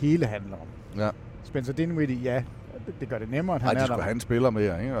det hele handler om. Ja. Spencer Dinwiddie, ja, det gør det nemmere, at han er der. De skulle have en spiller med,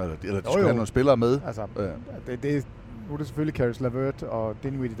 ikke? Eller de skulle have nogle spillere med. Altså, nu er det selvfølgelig Caris LeVert og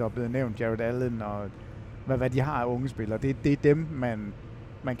Dinwiddie, der er blevet nævnt, Jared Allen og hvad de har af unge spillere. Det er dem,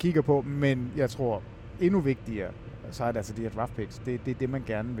 man kigger på, men jeg tror endnu vigtigere, så er det altså de her draft picks. Det er det, man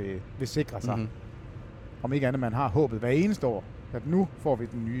gerne vil sikre sig. Om ikke andet, man har håbet hver eneste år, at nu får vi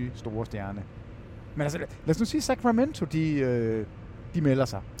den nye store stjerne. Men altså, lad os nu sige, Sacramento, de melder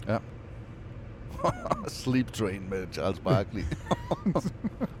sig. Ja. Sleep Train med Charles Barkley.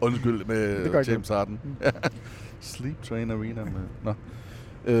 Undskyld, med James Harden. Sleep Train Arena med... Nå.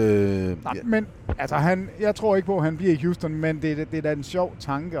 Men altså, jeg tror ikke på, at han bliver i Houston, men det er da en sjov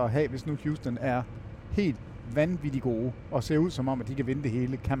tanke at have, hvis nu Houston er helt vanvittigt gode, og ser ud som om, at de kan vinde det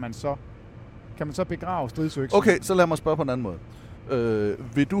hele. Kan man så begrave stridsøksen? Okay, så lad mig spørge på en anden måde.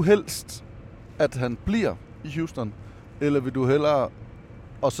 Vil du helst, at han bliver i Houston, eller vil du hellere,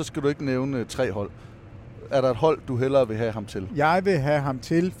 og så skal du ikke nævne 3 hold, er der et hold, du hellere vil have ham til? Jeg vil have ham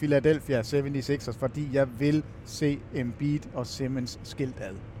til Philadelphia 76ers, fordi jeg vil se Embiid og Simmons skilt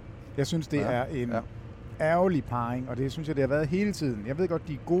ad. Jeg synes, det er en ærgerlig parring, og det synes jeg, det har været hele tiden. Jeg ved godt,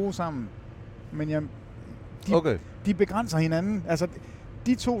 de er gode sammen, men de begrænser hinanden. Altså,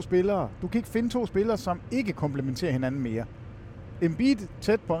 de 2 spillere, du kan ikke finde 2 spillere, som ikke komplementerer hinanden mere. Embiid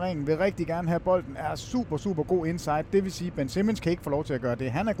tæt på ringen vil rigtig gerne have bolden, er super, super god inside. Det vil sige, at Ben Simmons kan ikke få lov til at gøre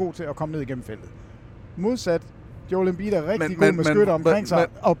det. Han er god til at komme ned igennem feltet. Modsat, Joel Embiid er rigtig god med skytter omkring sig,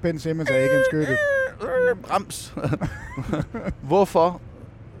 og Ben Simmons er ikke en skytte. Brems. Hvorfor,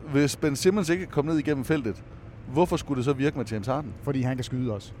 hvis Ben Simmons ikke kan komme ned igennem feltet, hvorfor skulle det så virke med James Harden? Fordi han kan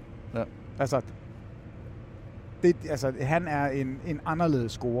skyde også. Ja. Altså, han er en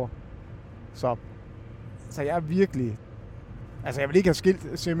anderledes scorer. Så jeg er virkelig... Altså, jeg vil ikke have skilt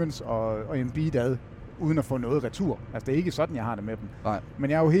Simmons og Embiid ad, uden at få noget retur. Altså, det er ikke sådan, jeg har det med dem. Nej. Men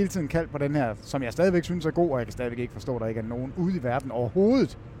jeg er jo hele tiden kaldt på den her, som jeg stadigvæk synes er god, og jeg kan stadigvæk ikke forstå, at der ikke er nogen ude i verden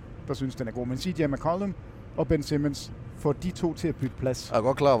overhovedet, der synes, den er god. Men CJ McCollum og Ben Simmons får de 2 til at bytte plads. Jeg er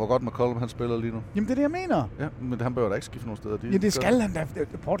godt klar over, hvor godt McCollum han spiller lige nu. Jamen, det er det, jeg mener. Ja, men han bør da ikke skifte nogen steder. Ja, det skal han da.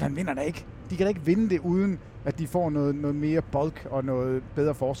 Portland vinder da ikke. De kan da ikke vinde det, uden at de får noget mere bulk og noget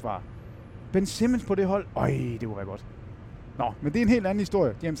bedre forsvar. Ben Simmons på det hold, det kunne være godt. Nå, men det er en helt anden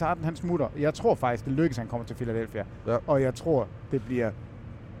historie. James Harden, han smutter. Jeg tror faktisk, det lykkes, han kommer til Philadelphia. Ja. Og jeg tror, det bliver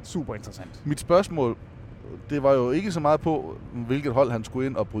super interessant. Mit spørgsmål, det var jo ikke så meget på, hvilket hold han skulle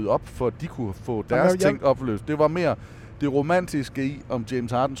ind og bryde op, for at de kunne få deres ting opløst. Det var mere det romantiske i, om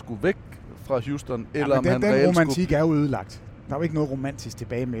James Harden skulle væk fra Houston, eller om han reelt skulle... Den romantik er jo ødelagt. Der er jo ikke noget romantisk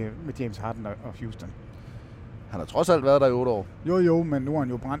tilbage med James Harden og Houston. Han har trods alt været der i 8 år. Jo, men nu har han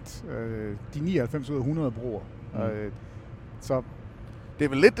jo brændt de 99 ud af 100 broer. Så det er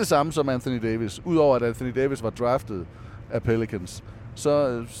vel lidt det samme som Anthony Davis. Udover at Anthony Davis var draftet af Pelicans,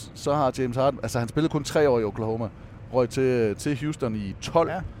 så har James Harden... Altså, han spillede kun 3 år i Oklahoma. Røg til Houston i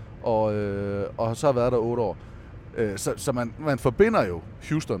 12, og så har været der 8 år. Så man forbinder jo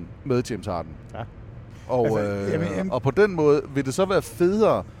Houston med James Harden. Ja. Og, og på den måde vil det så være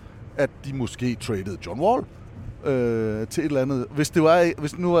federe, at de måske traded John Wall til et eller andet.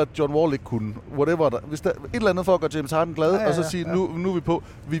 Hvis nu at John Wall ikke kunne, whatever der, hvis der et eller andet for at gøre James Harden glad, og så sige, nu er vi på.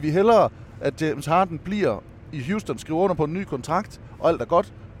 Vil vi hellere, at James Harden bliver i Houston, skriver under på en ny kontrakt, og alt er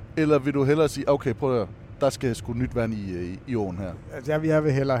godt, eller vil du hellere sige, okay, prøv at høre, der skal sgu nyt vand i åen her? Altså, jeg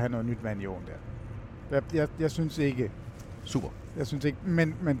vil hellere have noget nyt vand i åen der. Jeg synes ikke... Super. Jeg synes ikke,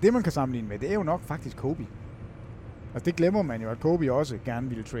 men det man kan sammenligne med, det er jo nok faktisk Kobe. Altså det glemmer man jo, at Kobe også gerne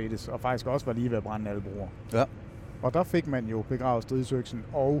ville trades, og faktisk også var lige ved at brænde alle broer. Ja. Og der fik man jo begravet stridsøksen,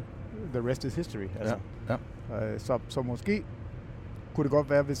 og the rest is history. Altså. Ja. Så måske kunne det godt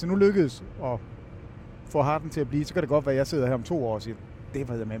være, hvis det nu lykkedes at få Harden til at blive, så kan det godt være, at jeg sidder her om 2 år og siger, det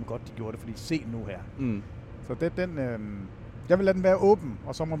var med godt, de gjorde det, fordi se nu her. Mm. Så jeg vil lade den være åben,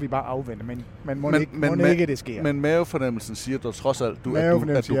 og så må vi bare afvente, men må ikke det sker. Men mavefornemmelsen siger du trods alt, at du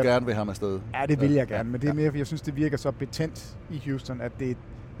gerne vil have ham afsted. Ja, det vil jeg gerne, men det er mere, fordi jeg synes, det virker så betændt i Houston, at det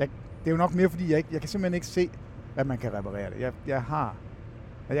er jo nok mere, fordi jeg kan simpelthen ikke se, at man kan reparere det.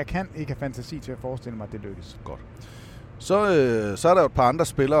 Jeg kan ikke have fantasi til at forestille mig, at det lykkes. Godt. Så er der jo et par andre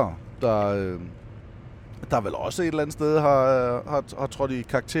spillere, der vel også et eller andet sted har trådt i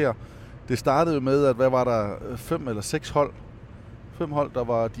karakter. Det startede med, at hvad var der, 5 eller 6 hold? 5 hold, der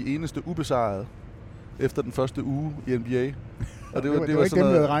var de eneste ubesejrede efter den første uge i NBA. Og det var ikke dem,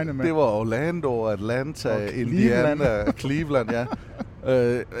 vi havde regnet med. Det var Orlando, Atlanta, og Indiana, Cleveland, ja.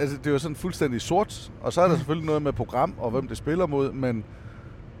 Altså, det var sådan fuldstændig sort. Og så er der selvfølgelig noget med program og hvem det spiller mod, men...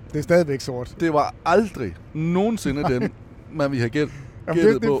 Det er stadigvæk sort. Det var aldrig nogensinde dem, man ville have gættet på.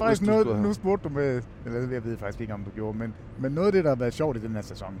 Det er faktisk noget, nu spurgte du med... Eller jeg ved faktisk ikke, om du gjorde, men noget af det, der har været sjovt i den her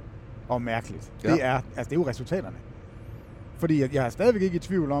sæson, og mærkeligt, det er jo resultaterne. Fordi jeg er stadigvæk ikke i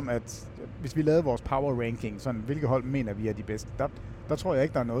tvivl om, at hvis vi lavede vores power ranking, sådan hvilke hold mener vi er de bedste, der tror jeg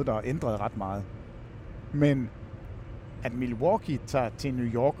ikke, der er noget, der er ændret ret meget. Men at Milwaukee tager til New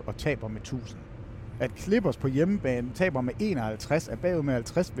York og taber med 1000. At Clippers på hjemmebane taber med 51, er bagud med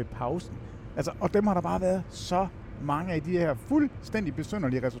 50 ved pausen. Altså, og dem har der bare været så mange af de her fuldstændig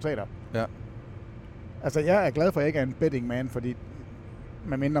besynderlige resultater. Ja. Altså, jeg er glad for, at jeg ikke er en betting man, fordi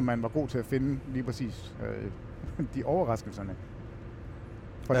medmindre man var god til at finde lige præcis de overraskelserne.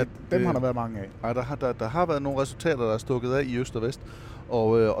 For dem har der været mange af. Ej, der har været nogle resultater, der er stukket af i øst og vest.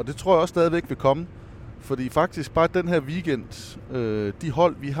 Og det tror jeg også stadigvæk vil komme. Fordi faktisk bare den her weekend, de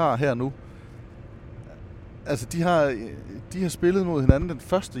hold, vi har her nu, Altså, de har spillet mod hinanden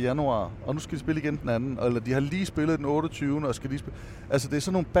den 1. januar, og nu skal de spille igen den anden. Eller de har lige spillet den 28. og skal lige spille. Altså, det er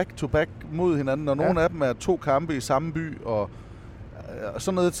sådan nogle back-to-back mod hinanden, og nogle af dem er 2 kampe i samme by, og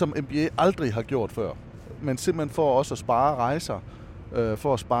sådan noget, som NBA aldrig har gjort før. Men simpelthen for også at spare rejser,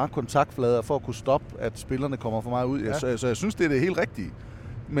 for at spare kontaktflader, for at kunne stoppe, at spillerne kommer for meget ud. Ja. Så jeg synes, det er det helt rigtige.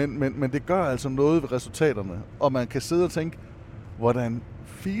 Men det gør altså noget ved resultaterne, og man kan sidde og tænke, hvordan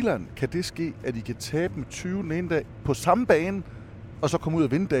filen kan det ske, at I kan tabe med 20 den ene dag på samme bane, og så komme ud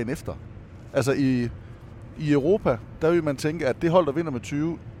og vinde dagen efter. Altså i Europa, der vil man tænke, at det hold, der vinder med 20,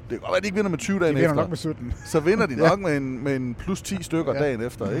 det kan godt være, at de ikke vinder med 20 dagen efter. De vinder nok med 17. Så vinder de nok med en plus 10 stykker dagen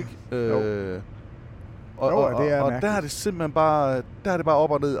efter, ikke? Og der er det simpelthen bare, der er det bare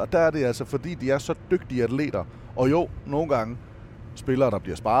op og ned, og der er det altså, fordi de er så dygtige atleter. Og jo, nogle gange spillere, der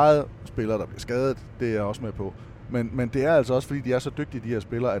bliver sparet, spillere, der bliver skadet, det er jeg også med på. Men det er altså også, fordi de er så dygtige, de her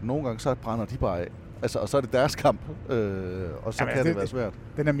spillere, at nogle gange så brænder de bare af. Altså, og så er det deres kamp, og så kan det være svært.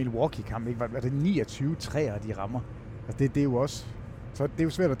 Den der Milwaukee-kamp, ikke? Var det 29 træer, de rammer? Altså, det er jo også... Så det er jo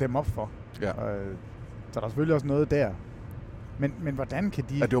svært at dæmme op for. Ja. Så der er selvfølgelig også noget der. Men hvordan kan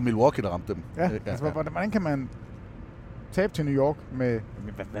de... Ja, det var Milwaukee, der ramte dem. Ja, altså, hvordan kan man tabe til New York med...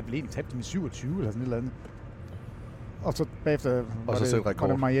 Hvad blev egentlig tabt med 27 eller sådan et eller andet? Og så bagefter var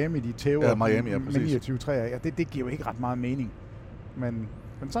det Miami, de tæver med 29 træer. Ja, det giver jo ikke ret meget mening. Men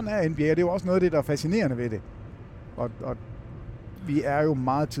sådan er NBA, det er jo også noget af det, der er fascinerende ved det. Og vi er jo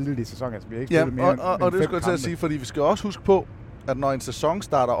meget tidligt i sæsonen, altså vi har ikke spillet mere og det skal jeg til at sige, fordi vi skal også huske på, at når en sæson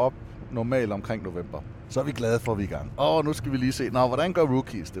starter op normalt omkring november, så er vi glade for, at vi er i gang. Nu skal vi lige se, hvordan gør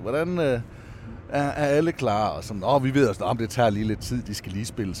rookies det? Hvordan er alle klar? Og sådan, vi ved også, det tager lige lidt tid, de skal lige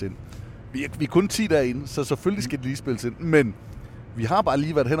spilles ind. Vi er kun 10 dage inde, så selvfølgelig skal de lige spilles ind. Men vi har bare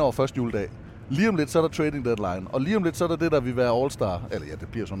lige været hen over første juledag. Lige om lidt, så er der trading deadline. Og lige om lidt, så er der det, der vil være All-Star. Eller ja, det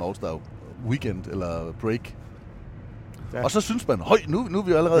bliver sådan en All-Star weekend eller break. Ja. Og så synes man, nu er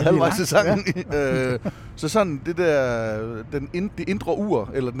vi jo allerede halvvejs i sæsonen. Ja. Så sådan det der, det indre ur,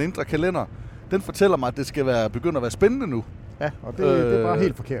 eller den indre kalender, den fortæller mig, at det skal begynde at være spændende nu. Ja, og det er bare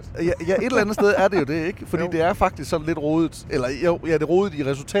helt forkert. Ja, et eller andet sted er det jo det, ikke? Fordi det er faktisk sådan lidt rodet, eller det er rodet i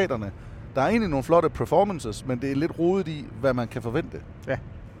resultaterne. Der er egentlig nogle flotte performances, men det er lidt rodet i, hvad man kan forvente. Ja.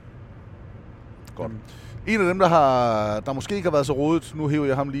 Godt. En af dem, der måske ikke har været så rodet, nu hæver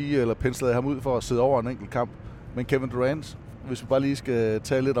jeg ham lige, eller penslede ham ud for at sidde over en enkelt kamp, men Kevin Durant, hvis vi bare lige skal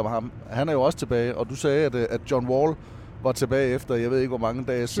tale lidt om ham, han er jo også tilbage, og du sagde, at John Wall var tilbage efter, jeg ved ikke hvor mange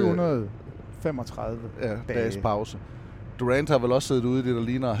dage. 735 dages pause. Durant har vel også siddet ude i det, der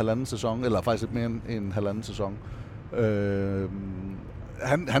ligner halvanden sæson, eller faktisk mere end en halvanden sæson.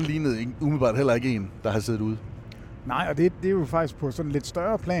 Han lignede umiddelbart heller ikke en, der har siddet ude. Nej, og det er jo faktisk på sådan en lidt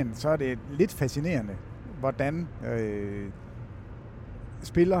større plan, så er det lidt fascinerende, hvordan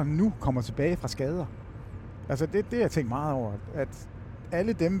spillere nu kommer tilbage fra skader. Altså det jeg tænkt meget over, at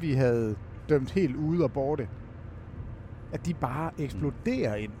alle dem, vi havde dømt helt ude og borte, at de bare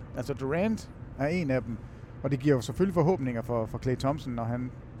eksploderer ind. Altså Durant er en af dem, og det giver jo selvfølgelig forhåbninger for Klay Thompson, når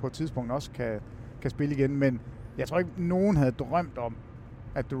han på et tidspunkt også kan spille igen, men jeg tror ikke, nogen havde drømt om,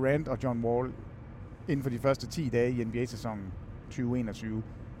 at Durant og John Wall inden for de første 10 dage i NBA-sæsonen 2021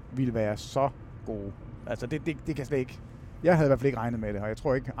 ville være så gode. Altså det kan slet ikke. Jeg havde i hvert fald ikke regnet med det, og jeg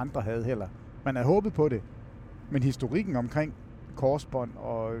tror ikke, andre havde heller. Man havde håbet på det, men historikken omkring korsbånd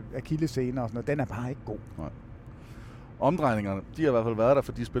og akillessener og sådan noget, den er bare ikke god. Nej. Omdrejningerne, de har i hvert fald været der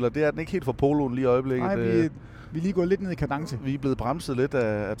for de spillere. Det er den ikke helt for poloen lige i øjeblikket. Nej, vi er lige gået lidt ned i kadence. Vi er blevet bremset lidt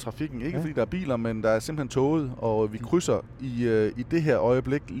af trafikken. Ikke fordi der er biler, men der er simpelthen toget, og vi krydser i det her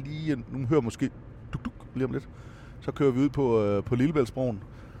øjeblik lige, nu hører måske lige om lidt, så kører vi ud på Lillebæltsbroen,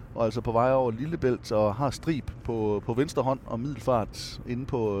 og altså på vej over Lillebælt, og har strib på venstre hånd og middelfart inde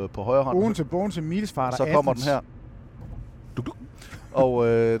på højre hånd. Bogense, milsfart. Så kommer den her. Og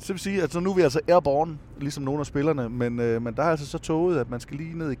det vil sige, at så nu er vi altså airborne, ligesom nogle af spillerne, men der er altså så toget, at man skal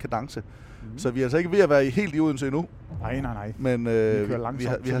lige ned i kadence. Så vi er altså ikke ved at være helt i Odense endnu. Nej. Men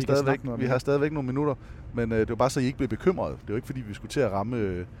vi har stadigvæk nogle minutter, men det var bare så, I ikke blev bekymret. Det er jo ikke, fordi vi skulle til at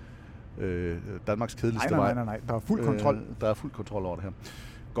ramme Danmarks kedeligste vej. Nej. Der er fuld kontrol. Der er fuld kontrol over det her.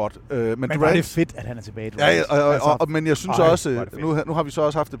 Godt. Men Durant, er det fedt, at han er tilbage. Ja, men jeg synes også, nu har vi så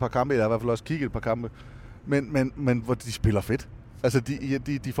også haft et par kampe, jeg har i hvert fald også kigget et par kampe, men hvor de spiller fedt. Altså,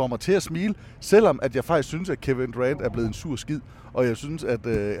 de får mig til at smile, selvom at jeg faktisk synes, at Kevin Durant er blevet en sur skid, og jeg synes,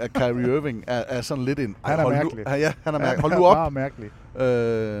 at Kyrie Irving er sådan lidt en... Han er mærkelig. Han er mærkelig. Hold nu op. Han er mærkelig.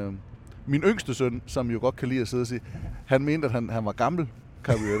 Min yngste søn, som jo godt kan lide at sidde og sige, han mente, at han var gammel,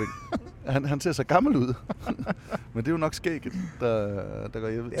 Kyrie Irving. Han ser så gammel ud. Men det er jo nok skægget, der går...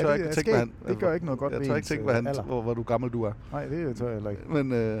 Jeg tør ikke tænke, det gør ikke noget godt. Jeg tør ikke tænke, hvor du gammel du er. Nej, det tør jeg heller ikke. Men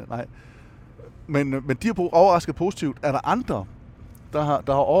nej. Men de har overrasket positivt. Er der andre, der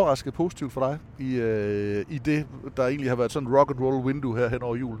har overrasket positivt for dig i det, der egentlig har været sådan en rock and roll window her hen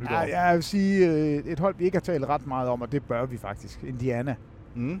over jul? Ja, jeg vil sige, et hold, vi ikke har talt ret meget om, og det bør vi faktisk. Indiana.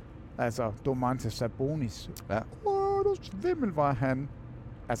 Altså, Domantas Sabonis. Ja. Hvor svimmel var han.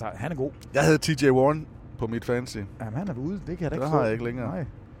 Altså, han er god. Jeg havde TJ Warren på mit fantasy. Jamen, han er ude. Det kan jeg da ikke Det har jeg ikke længere. Nej.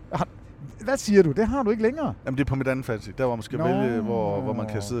 Hvad siger du? Det har du ikke længere? Jamen, det er på mit andet fantasy. Der, hvor man skal vælge, hvor man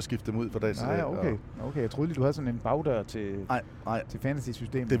kan sidde og skifte dem ud fra dag til dag. Nej, okay. Okay, jeg troede lige, du havde sådan en bagdør til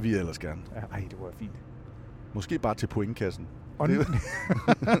fantasy-systemet. Det vil jeg ellers gerne. Ja, det var fint. Måske bare til pointkassen.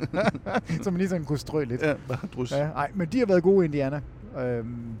 Så man lige sådan kunne strø lidt. Ja, bare drys. Ja, men de har været gode, Indiana.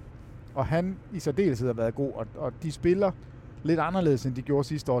 Og han i særdeleshed har været god. Og de spiller lidt anderledes, end de gjorde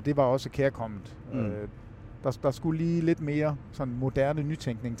sidste år. Det var også kærkommet. Der skulle lige lidt mere sådan moderne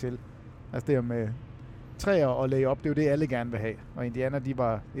nytænkning til. Altså det med træer og lay op, det er jo det, alle gerne vil have. Og Indiana, de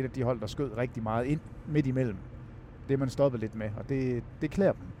var et af de hold, der skød rigtig meget ind midt imellem. Det man stoppede lidt med, og det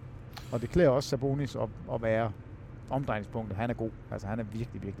klæder dem. Og det klæder også Sabonis at være omdrejningspunktet. Han er god. Altså han er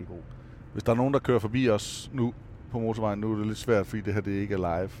virkelig, virkelig god. Hvis der er nogen, der kører forbi os nu på motorvejen, nu er det lidt svært, fordi det her det ikke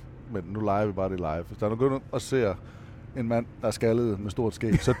er live. Men nu live vi bare det live. Hvis der er nogen, der ser en mand, der er skaldet med stort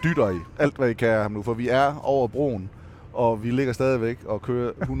skæg, så dytter I alt, hvad I kan af ham nu. For vi er over broen, og vi ligger stadigvæk og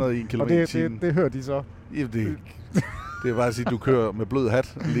kører 101 km i timen. Det hører de så. Ja, det er bare at sige, at du kører med blød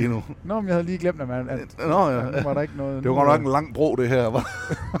hat lige nu. Nå, men jeg havde lige glemt, at nu var der ikke noget. Det var godt nok en lang bro, det her.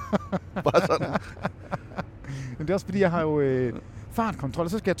 Bare sådan. Men det er også fordi, jeg har jo fartkontrol,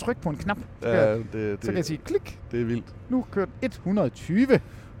 og så skal jeg trykke på en knap. Så kan jeg sige klik. Det er vildt. Nu kørt 120.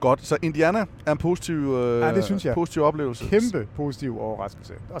 Godt, så Indiana er en positiv, det synes jeg. Positiv oplevelse. Kæmpe positiv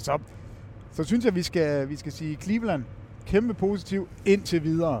overraskelse. Og så synes jeg, vi skal sige Cleveland. Kæmpe positiv indtil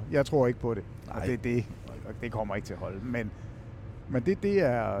videre. Jeg tror ikke på det. Det kommer ikke til at holde. Men det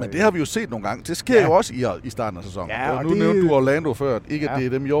er... Men det har vi jo set nogle gange. Det sker jo også i starten af sæsonen. Ja, nu nævnte du Orlando før. Ikke at det er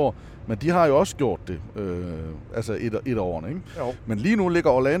dem i år, men de har jo også gjort det. Altså et af årene, ikke? Jo. Men lige nu ligger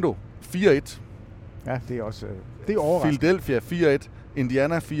Orlando 4-1. Ja, det er også... Det er overraskende. Philadelphia 4-1.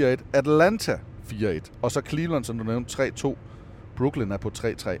 Indiana 4-1. Atlanta 4-1. Og så Cleveland, som du nævnte, 3-2. Brooklyn er på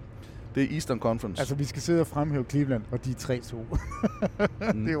 3-3. Det er Eastern Conference. Altså, vi skal sidde og fremhæve Cleveland, og de er 3-2.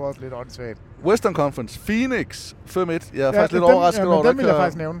 Det er jo også lidt åndssvagt. Western Conference, Phoenix 5-1. Jeg er faktisk lidt overrasket over det. Den vil jeg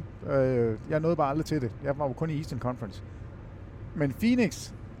faktisk nævne. Jeg nåede bare aldrig til det. Jeg var jo kun i Eastern Conference. Men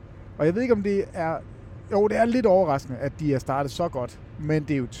Phoenix, og jeg ved ikke, om det er... Jo, det er lidt overraskende, at de er startet så godt. Men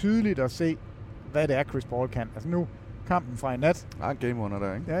det er jo tydeligt at se, hvad det er, Chris Paul kan. Altså nu, kampen fra i nat. Ja, game winner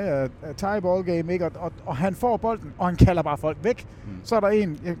der, ikke? Ja, tie ball game, ikke? Og han får bolden, og han kalder bare folk væk. Så er der en...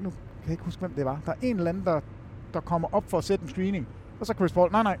 Nu kan jeg ikke huske, hvem det var. Der er en eller anden, der kommer op for at sætte en screening. Og så Chris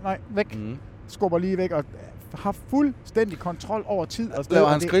Paul, nej, væk. Skubber lige væk, og har fuldstændig kontrol over tid. Og laver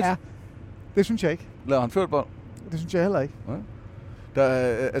han skridt? Det synes jeg ikke. Laver han ført bold? Det synes jeg heller ikke. Ja.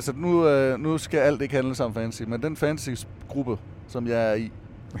 Altså nu skal alt ikke handle om fantasy, men den fantasy-gruppe, som jeg er i,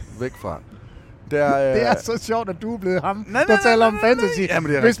 væk fra. Det er så sjovt, at du er blevet ham, der taler om fantasy.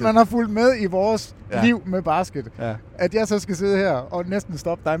 Jamen, hvis man har fulgt med i vores liv med basket. Ja. At jeg så skal sidde her og næsten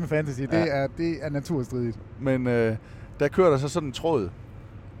stoppe dig med fantasy, det er naturstridigt. Men der kører der så sådan en tråd.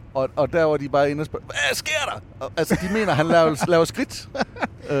 Og der var de bare inde og spørger, hvad sker der? Altså, de mener, han laver skridt.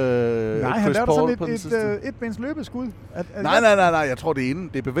 Nej, han laver sådan et bens løbeskud. Nej, jeg tror, det er inden.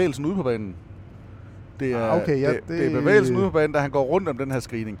 Det er bevægelsen ude på banen. Det er, det er bevægelsen ude på banen, da han går rundt om den her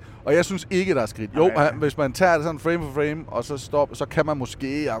screening. Og jeg synes ikke, der er skridt. Jo, hvis man tager det sådan frame for frame, og så stopper, så kan man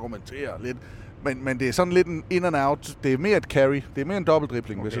måske argumentere lidt. Men det er sådan lidt en in and out. Det er mere et carry. Det er mere en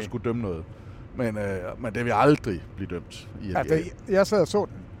dobbeltdribling, hvis jeg skulle dømme noget. Men det vil aldrig blive dømt i NBA. Altså, jeg sad og så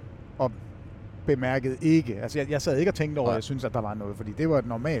den, og bemærkede ikke. Altså, jeg sad ikke og tænkte over, at jeg synes, at der var noget. Fordi det var et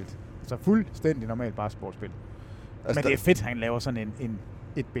normalt, altså fuldstændig normalt basketballspil. Altså, men det er fedt, at han laver sådan en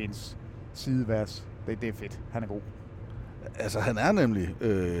etbens sideværs. Det er fedt. Han er god. Altså, han er nemlig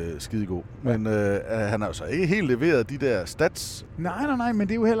skidegod. Men han har jo så ikke helt leveret de der stats. Nej, men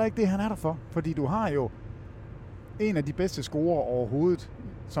det er jo heller ikke det, han er der for. Fordi du har jo en af de bedste scorer overhovedet,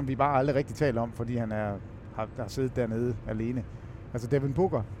 som vi bare aldrig rigtig taler om, fordi han har siddet dernede alene. Altså, Devin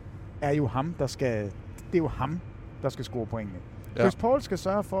Booker er jo ham, der skal score pointene. Ja. Chris Paul skal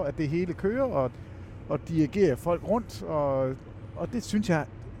sørge for, at det hele kører, og dirigere folk rundt, og det synes jeg,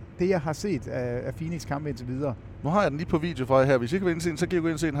 det jeg har set af Phoenix kampe indtil videre. Nu har jeg den lige på video for jer her. Hvis I ikke vil indse, så giver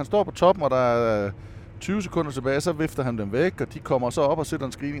jeg ind. Han står på toppen, og der er 20 sekunder tilbage, så vifter han dem væk, og de kommer så op og sætter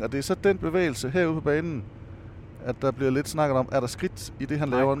en screening. Og det er så den bevægelse herude på banen, at der bliver lidt snakket om, er der skridt i det, han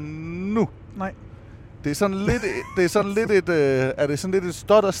laver nu? Nej. Det er sådan lidt et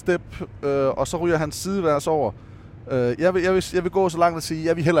stutterstep, og så ryger han sideværs over. Jeg vil gå så langt at sige,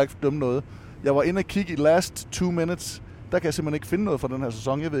 jeg vil heller ikke dømme noget. Jeg var inde og kigge i last 2 minutes. Der kan jeg simpelthen ikke finde noget fra den her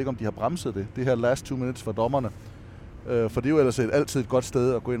sæson. Jeg ved ikke, om de har bremset det. Det her last 2 minutes for dommerne. For det er jo ellers altid et godt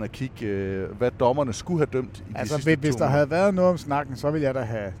sted at gå ind og kigge, hvad dommerne skulle have dømt i de sidste 2 hvis der havde været noget om snakken, så ville jeg da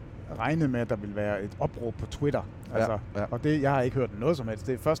have regnet med, at der ville være et opråb på Twitter. Altså, ja. Og det, jeg har ikke hørt noget som helst.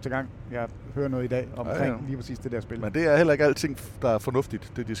 Det er første gang, jeg hører noget i dag omkring lige præcis det der spil. Men det er heller ikke alting, der er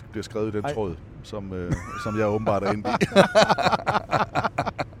fornuftigt, det de bliver skrevet i den tråd, som jeg åbenbart er inde i.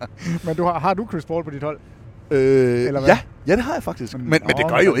 Men har du Chris Paul på dit hold? Ja, det har jeg faktisk. Men det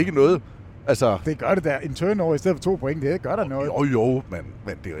gør jo ikke noget. Altså, det gør det der. En turnover i stedet for 2 point, det gør der noget. Jo,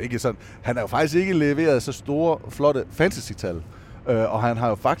 men det er jo ikke sådan. Han har jo faktisk ikke leveret så store, flotte fantasy-tal. Og han har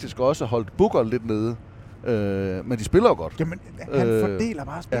jo faktisk også holdt Booker lidt nede. Men de spiller jo godt. Jamen, han fordeler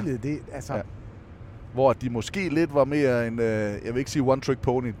bare spillet. Ja. Det, altså. Ja. Hvor de måske lidt var mere en, jeg vil ikke sige one-trick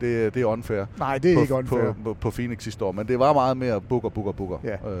pony, det er unfair. Nej, det er ikke unfair. På Phoenix sidste år, men det var meget mere Booker.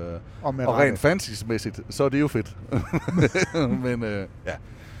 Ja. Og rent fantasy-mæssigt, så er det jo fedt. Men ja.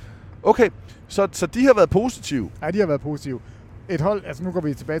 Okay, så de har været positive. Ja, de har været positive. Et hold, altså nu går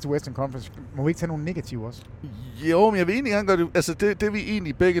vi tilbage til Western Conference. Må vi ikke tage nogle negative også? Jo, men jeg vil egentlig gerne gøre det. Altså det vi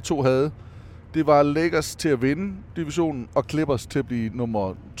egentlig begge to havde, det var Lakers til at vinde divisionen, og Clippers til at blive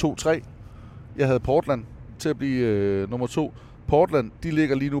nummer 2-3. Jeg havde Portland til at blive nummer 2. Portland, de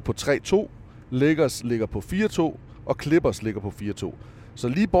ligger lige nu på 3-2. Lakers ligger på 4-2, og Clippers ligger på 4-2. Så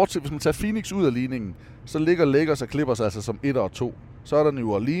lige bortset, hvis man tager Phoenix ud af ligningen, så ligger Lakers og Clippers altså som 1 og 2. Så er der New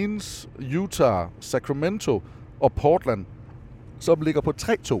Orleans, Utah, Sacramento og Portland, som ligger på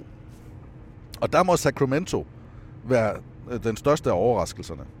 3-2. Og der må Sacramento være den største af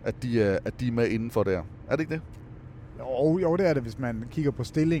overraskelserne, at de er med indenfor der. Er det ikke det? Jo, det er det, hvis man kigger på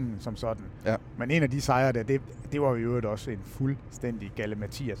stillingen som sådan. Ja. Men en af de sejre der, det var jo øvrigt også en fuldstændig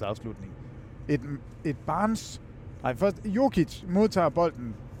Galle-Mathias afslutning. Et Barnes... Nej, først Jokic modtager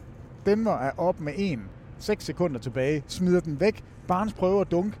bolden. Denver er op med 6 sekunder tilbage, smider den væk. Barnes prøver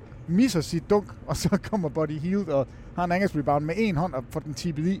at dunk, misser sit dunk, og så kommer Buddy Hield og har en angrebsrebound med 1 hånd og får den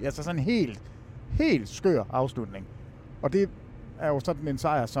tippet i. Altså sådan en helt skør afslutning. Og det er jo sådan en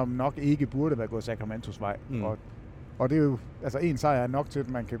sejr, som nok ikke burde være gået Sacramentos vej. Mm. Og det er jo, altså en sejr er nok til, at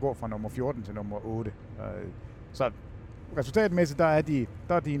man kan gå fra nummer 14 til nummer 8. Så resultatmæssigt, der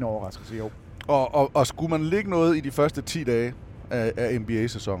er de en overraskelse, jo. Og skulle man lægge noget i de første 10 dage af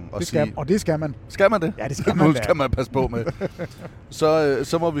NBA-sæsonen? Og det skal man. Skal man det? Ja, det skal man. Nu skal man passe på med.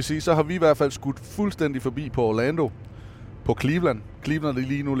 Så må vi sige, så har vi i hvert fald skudt fuldstændig forbi på Orlando, på Cleveland. Cleveland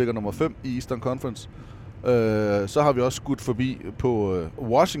lige nu ligger nummer 5 i Eastern Conference. Så har vi også skudt forbi på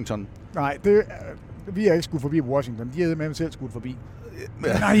Washington. Nej, vi er ikke skudt forbi på Washington. De havde med dem selv skudt forbi.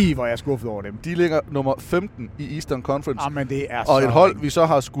 Nej, hvor er jeg skuffet over dem. De ligger nummer 15 i Eastern Conference. Jamen, det er og et hold, vi så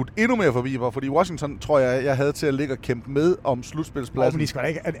har skudt endnu mere forbi, fordi Washington, tror jeg havde til at ligge og kæmpe med om slutspilspladsen. Men de skal da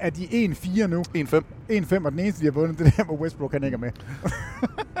ikke. Er de 1-4 nu? 1-5. 1-5, og den eneste, de har vundet, det der, hvor Westbrook han ikke er med.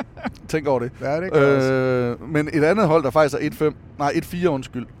 Tænk over det. Ja, det gør men et andet hold, der faktisk er 1-4,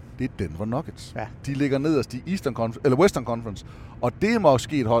 undskyld, det er Denver Nuggets. Ja. De ligger nederst i Eastern Conference, eller Western Conference. Og det er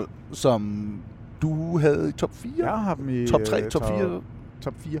måske et hold, som du havde i top 4? Jeg har dem i top 3, top 4.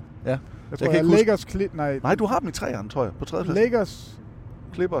 Top 4. Ja. Jeg tror, jeg Lakers... Nej, du har dem i 3'eren, tror jeg. På 3. plads. Lakers...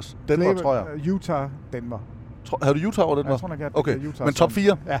 Clippers. Denver, tror jeg. Utah, Denver. Havde du Utah over Denver? Ja, jeg tror nok, jeg okay. Utah. Men top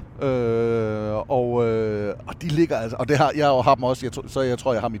 4? Ja. Og de ligger altså... Og det har jeg har dem også. Så jeg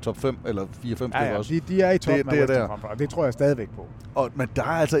tror, jeg har dem i top 5 eller 4-5 ja, også. De er i toppen af Western Conference, og det tror jeg stadigvæk på. Men der er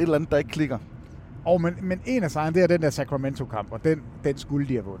altså et eller andet, der ikke klikker. Men en af sejren, det er den der Sacramento-kamp, og den skulle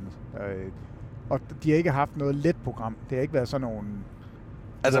de have vundet. Og de har ikke haft noget let program. Det har ikke været sådan nogle...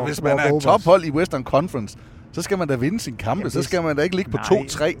 Altså, hvis man er tophold i Western Conference, så skal man da vinde sin kampe. Så skal man da ikke ligge på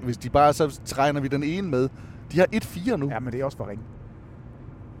 2-3, hvis de bare så regner vi den ene med. De har 1-4 nu. Ja, men det er også for ringe.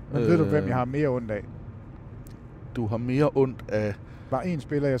 Men ved du, hvem jeg har mere ondt af? Du har mere ondt af... Bare en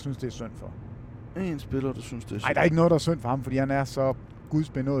spiller, jeg synes, det er synd for. En spiller, du synes, det er synd? Nej, der er ikke noget, der er synd for ham, fordi han er så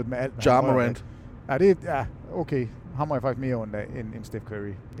gudsbenådet med alt. Ja Morant. Ja, okay. Ham har jeg faktisk mere ondt af end Steph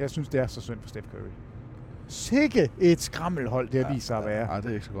Curry. Jeg synes, det er så synd for Steph Curry. Sikke et skrammelhold, det har vist sig at være. Nej, det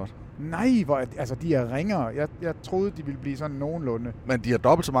er ikke så godt. Nej, altså de er ringere. Jeg troede, de ville blive sådan nogenlunde. Men de har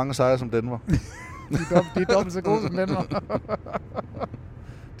dobbelt så mange sejre som Denver. de er dobbelt så gode som Denver.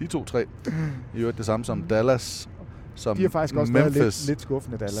 De 2-3. I øvrigt det samme som Dallas, som de har faktisk også Memphis, lidt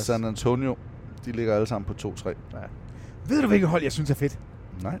skuffende Dallas. San Antonio. De ligger alle sammen på 2-3. Ja. Ved du, hvilket hold jeg synes er fedt?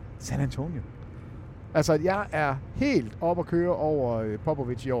 Nej. San Antonio. Altså, jeg er helt op at køre over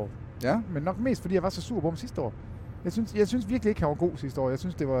Popovic i år. Ja. Men nok mest, fordi jeg var så sur på ham sidste år. Jeg synes virkelig ikke, han var god sidste år. Jeg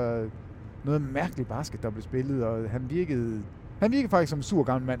synes, det var noget mærkeligt basket, der blev spillet, og han virkede faktisk som en sur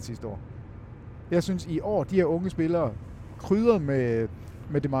gammel mand sidste år. Jeg synes, i år, de her unge spillere, krydret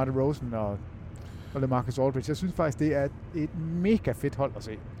med DeMar DeRozan og og LaMarcus Aldridge. Jeg synes faktisk, det er et mega fedt hold at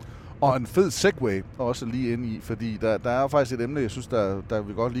se. Og en fed segway også lige ind i, fordi der er faktisk et emne, jeg synes, der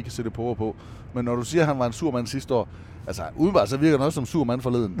vi godt lige kan sætte på på. Men når du siger, at han var en sur mand sidste år, altså udenbart så virker han også som sur mand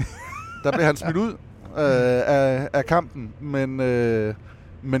forleden. Der blev han smidt ud af kampen,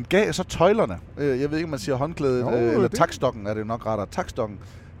 men gav så tøjlerne. Jeg ved ikke, om man siger håndklædet, eller takstokken er det nok rettere, takstokken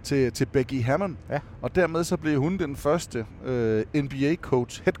til Becky Hammon. Ja. Og dermed så blev hun den første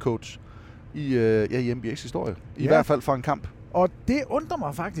NBA-coach, head coach i NBA's historie. I hvert fald for en kamp. Og det undrer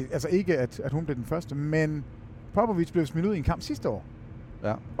mig faktisk, altså ikke at hun blev den første, men Popovich blev smidt ud i en kamp sidste år.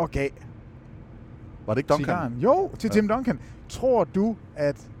 Ja. Og gav. Var det ikke Duncan? Cigaren. Jo, til Tim Duncan. Tror du,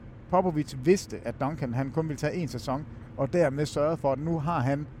 at Popovich vidste, at Duncan han kun ville tage en sæson, og dermed sørgede for,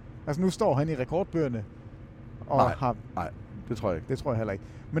 at nu står han i rekordbøgerne. Og nej, det tror jeg ikke. Det tror jeg heller ikke.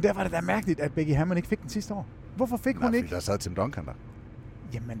 Men derfor er det da mærkeligt, at Becky Hammon ikke fik den sidste år. Hvorfor fik hun ikke? Der sad Tim Duncan der.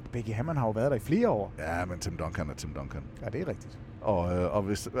 Jamen, Becky Hammon har jo været der i flere år. Ja, men Tim Duncan er Tim Duncan. Ja, det er rigtigt. Og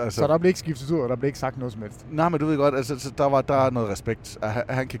hvis, altså, så der blev ikke skiftet ud, og der blev ikke sagt noget som helst? Nej, men du ved godt, altså, der er noget respekt.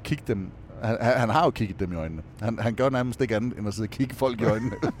 Han kan kigge dem. Han har jo kigget dem i øjnene. Han gør nærmest ikke andet, end at sidde og kigge folk i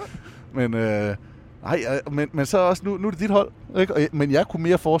øjnene. Men så også, nu er det dit hold. Ikke? Men jeg kunne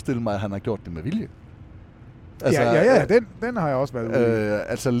mere forestille mig, at han har gjort det med vilje. Altså, ja, den har jeg også været ude.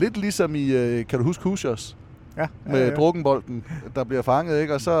 Altså lidt ligesom i, kan du huske Hoosiers? Ja. Med drukkenbolden, der bliver fanget,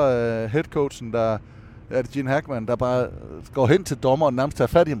 ikke? Og så headcoachen, der er det Gene Hackman, der bare går hen til dommeren, nærmest tager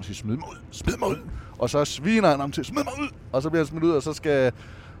fat i ham og siger, smid mig ud. Og så sviner han ham til, smid mig ud. Og så bliver han smidt ud, og så skal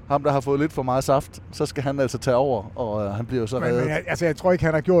ham, der har fået lidt for meget saft, så skal han altså tage over, og han bliver jo så reddet. Jeg tror ikke,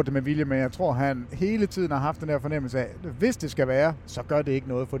 han har gjort det med vilje, men jeg tror, han hele tiden har haft den der fornemmelse af, hvis det skal være, så gør det ikke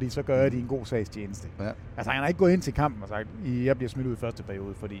noget, fordi så gør jeg det i en god sagstjeneste. Ja. Altså, han har ikke gået ind til kampen og sagt, jeg bliver smidt ud i første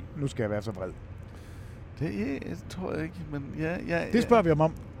periode, fordi nu skal jeg være så vred. Det tror jeg ikke, men ja. Det spørger vi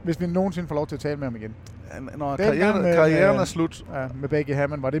om, hvis vi nogensinde får lov til at tale med ham igen. Når karrieren er slut. Ja, med Becky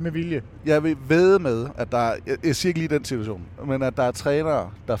Hammon, var det med vilje? Jeg vil vædde med, at der jeg siger ikke lige den situation, men at der er trænere,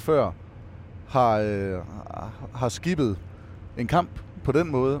 der før har skibet en kamp på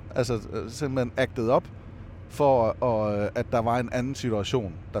den måde, altså simpelthen acted op, for at der var en anden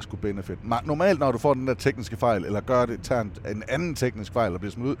situation, der skulle benefit. Normalt, når du får den der tekniske fejl, eller tager en anden teknisk fejl og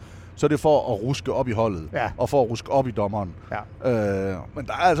bliver smidt ud, så er det for at ruske op i holdet, og for at ruske op i dommeren. Ja. Men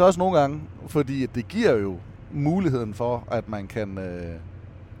der er altså også nogle gange, fordi det giver jo muligheden for, at man kan,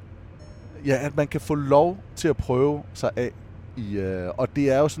 at man kan få lov til at prøve sig af. Og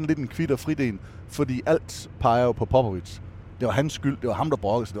det er jo sådan lidt en kvit og fridel, fordi alt peger jo på Popovich. Det var hans skyld, det var ham, der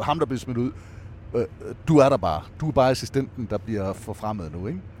brokkede sig, det var ham, der blev smidt ud. Du er der bare. Du er bare assistenten, der bliver forfremmet nu,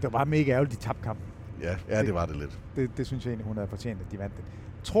 ikke? Det var bare mega ærgerligt, de tabte kampen. Ja, det var det lidt. Det synes jeg egentlig, hun havde fortjent, at de vandt det.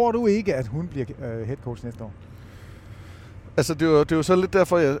 Tror du ikke, at hun bliver head coach næste år? Altså, det er jo så lidt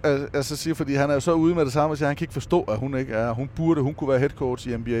derfor, jeg så siger, fordi han er jo så ude med det samme, at han kan ikke forstå, at hun ikke er. Hun kunne være head coach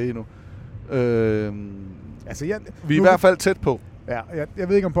i NBA nu. Vi er i hvert fald tæt på. Ja, jeg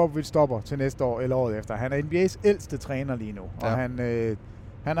ved ikke, om Popovich stopper til næste år eller året efter. Han er NBA's ældste træner lige nu, og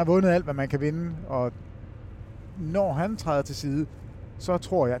han har vundet alt, hvad man kan vinde, og når han træder til side, så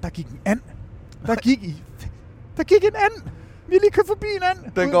tror jeg, der gik en and. Der gik en and. Vi lige kørt forbi en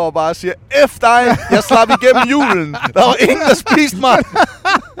and. Den går bare og siger, F dig, jeg slap igennem julen. Der var ingen, der spiste mig.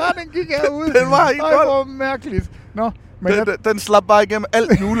 Den gik herude. Den var helt godt. Det var mærkeligt. Nå, men den slap bare igennem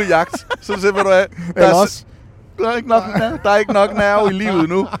alt julejagt. Så ved du af. Der er ikke nok nerve i livet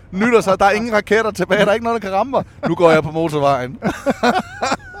nu. Nytter sig, der er ingen raketter tilbage, der er ikke noget, der kan ramme mig. Nu går jeg på motorvejen.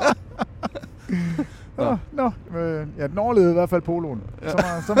 Den overlevede i hvert fald poloen.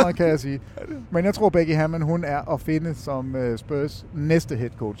 Så meget kan jeg sige. Men jeg tror, Becky Hammon, hun er at finde som Spurs næste head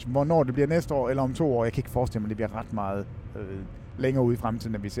coach. Hvornår det bliver næste år eller om 2 år, jeg kan ikke forestille mig, det bliver ret meget længere ude i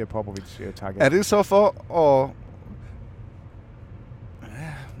fremtiden, når vi ser Popovich takke. Er det så for at...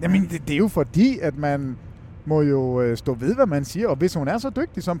 Jamen, det er jo fordi, at man må jo stå ved, hvad man siger, og hvis hun er så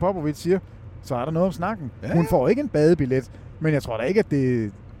dygtig, som Popovich siger, så er der noget om snakken. Ja. Hun får ikke en badebillet, men jeg tror da ikke, at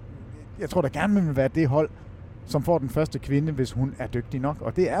det... Jeg tror da gerne vil være det hold, som får den første kvinde, hvis hun er dygtig nok,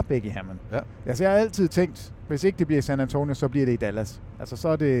 og det er Becky Hammon. Ja. Altså, jeg har altid tænkt, hvis ikke det bliver i San Antonio, så bliver det i Dallas. Altså, så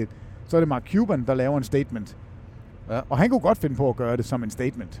er det Mark Cuban, der laver en statement. Ja. Og han kunne godt finde på at gøre det som en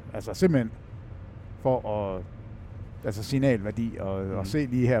statement. Altså, simpelthen for at signalværdi og se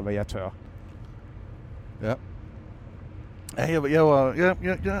lige her, hvad jeg tør. Ja. Ja,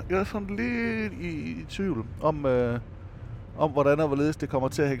 jeg er sådan lidt i tvivl om hvordan og hvorledes det kommer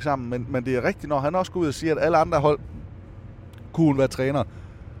til at hænge sammen. Men det er rigtigt, når han også går ud og siger, at alle andre hold kunne være træner,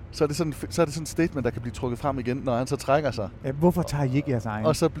 så er det sådan en statement, der kan blive trukket frem igen, når han så trækker sig. Ja, hvorfor tager I ikke jeres egen?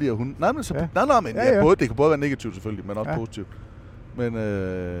 Og så bliver hun... Det kan både være negativt selvfølgelig, men også positivt. Men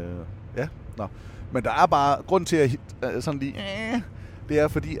Men der er bare, grund til at sådan lige, det er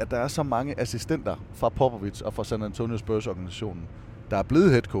fordi, at der er så mange assistenter fra Popovich og fra San Antonio Spurs-organisationen, der er blevet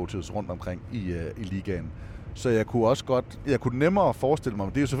head coaches rundt omkring i ligaen. Så jeg kunne nemmere forestille mig,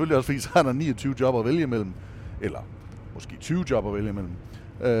 men det er jo selvfølgelig også fordi, så er der 29 job at vælge imellem, eller måske 20 job at vælge imellem,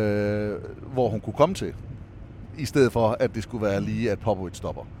 hvor hun kunne komme til, i stedet for, at det skulle være lige, at Popovich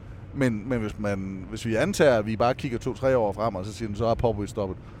stopper. Men hvis vi antager, at vi bare kigger 2-3 år frem, og så siger den, så er Popovich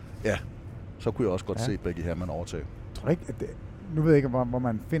stoppet, ja, så kunne jeg også godt se Becky Hammon overtage. Jeg tror ikke, at det, nu ved jeg ikke, hvor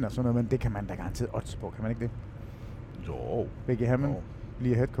man finder sådan noget, men det kan man da garanteret odds på, kan man ikke det? Jo. Becky Hammon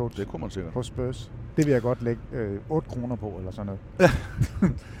bliver head coach. Det kunne man sikkert. På Spurs. Det vil jeg godt lægge 8 kroner på, eller sådan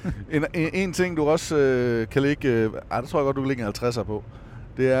noget. en ting, du også kan lægge, det tror jeg godt, du kan lægge en 50'er på,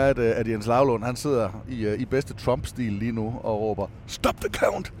 det er, at Jens Lavlund, han sidder i bedste Trump-stil lige nu og råber, stop the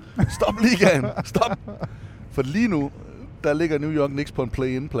count! Stop ligaen! Stop! For lige nu, der ligger New York Knicks på en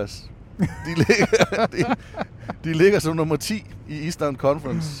play-in-plads. De ligger som nummer 10 i Eastern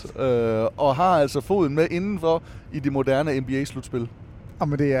Conference, og har altså foden med indenfor i de moderne NBA-slutspil.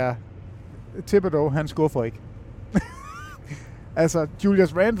 Jamen det er... Thibodeau, han skuffer ikke. Altså,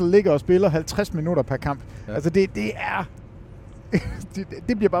 Julius Randle ligger og spiller 50 minutter per kamp. Ja. Altså, det er...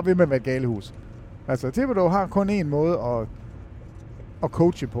 det bliver bare ved med at være et galehus. Altså, Thibodeau har kun én måde at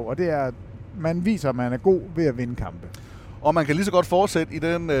coache på, og det er, at man viser, at man er god ved at vinde kampe. Og man kan lige så godt fortsætte i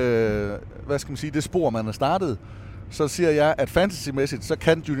den, det spor, man har startet. Så siger jeg, at fantasy-mæssigt, så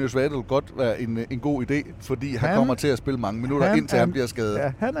kan Julius Randle godt være en god idé, fordi han kommer til at spille mange minutter, indtil han bliver skadet.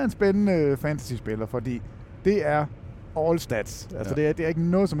 Ja, han er en spændende fantasy-spiller, fordi det er all stats. Altså, det er ikke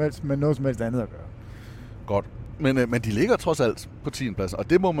noget som helst, men noget som helst andet at gøre. Godt. Men de ligger trods alt på 10. pladsen, og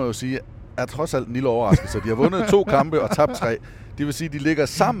det må man jo sige, er trods alt en lille overraskelse. De har vundet 2 kampe og tabt 3. Det vil sige, at de ligger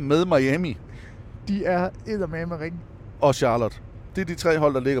sammen med Miami. De er eddermame ring. Og Charlotte. Det er de 3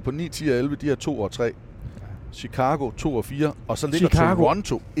 hold, der ligger på 9, 10 og 11. De har 2 og 3. Chicago 2 og 4. Og så ligger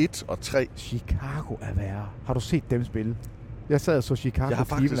Toronto 1 og 3. Chicago er værre. Har du set dem spille? Jeg sad og så Chicago. Jeg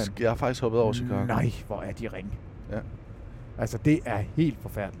har faktisk hoppet over Chicago. Nej, hvor er de ring. Ja. Altså, det er helt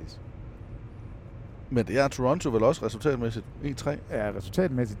forfærdeligt. Men det er Toronto vel også resultatmæssigt 1-3? Ja,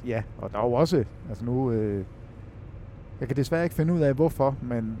 resultatmæssigt, ja. Og der er jo også, altså nu, jeg kan desværre ikke finde ud af, hvorfor,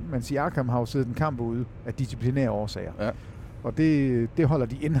 men Siakam har jo siddet en kamp ude af disciplinære årsager. Ja. Og det holder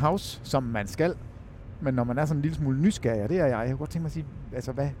de in-house, som man skal. Men når man er sådan en lille smule nysgerrig, det er jeg kunne godt tænke mig at sige,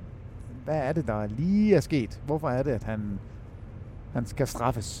 altså hvad er det, der lige er sket? Hvorfor er det, at han skal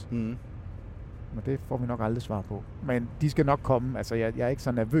straffes? Mm. Men det får vi nok aldrig svar på. Men de skal nok komme. Altså, jeg er ikke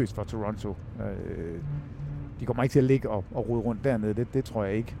så nervøs for Toronto. De kommer ikke til at ligge og rode rundt dernede. Det tror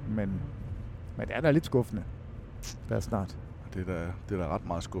jeg ikke. Men det er da lidt skuffende. Det er snart. Det er da ret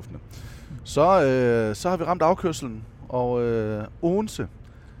meget skuffende. Så har vi ramt afkørselen. Og Odense,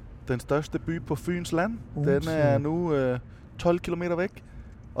 den største by på Fyns land, den er nu 12 kilometer væk.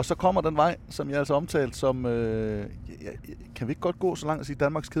 Og så kommer den vej, som jeg altså omtalt som... kan vi ikke godt gå så langt at sige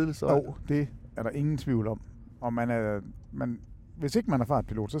Danmarks kedeligste vej? Jo, det er der ingen tvivl om. Og hvis ikke man er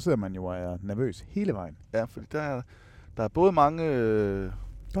fartpilot, så sidder man jo og er nervøs hele vejen. Ja, fordi der er både mange...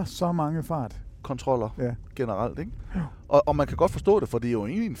 der er så mange kontroller generelt, ikke? Ja. Og man kan godt forstå det, for det er jo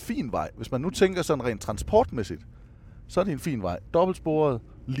egentlig en fin vej. Hvis man nu tænker sådan rent transportmæssigt, så er det en fin vej. Dobbeltsporet,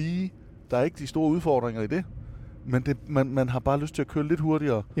 lige, der er ikke de store udfordringer i det. Men man har bare lyst til at køre lidt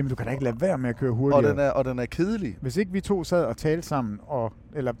hurtigere. Jamen, du kan da ikke lade være med at køre hurtigere. Og den er kedelig. Hvis ikke vi to sad og talte sammen,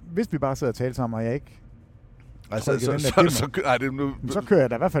 eller hvis vi bare sad og talte sammen, og jeg ikke... Altså, så kører jeg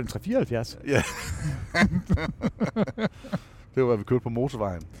da i hvert fald en 374. Ja. Det var, hvad vi kørte på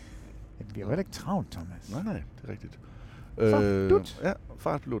motorvejen. Jamen, vi har jo ikke travlt, Thomas. Nej, det er rigtigt. Ja,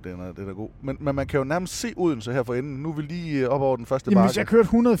 fartpilot, det er da god. Men man kan jo nærmest se Odense her for enden. Nu er vi lige op over den første bakke. Jamen, hvis jeg kørte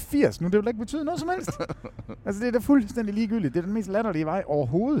 180 nu, det vil ikke betyde noget som helst. Altså, det er da fuldstændig ligegyldigt. Det er den mest latterlige vej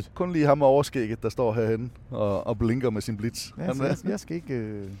overhovedet. Kun lige ham med overskægget, der står herhenne og blinker med sin blitz. Ja, jeg skal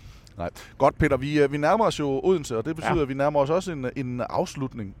ikke... Nej. Godt, Peter. Vi nærmer os jo Odense, og det betyder, at vi nærmer os også en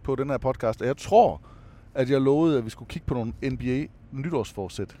afslutning på den her podcast. Og jeg tror, at jeg lovede, at vi skulle kigge på nogle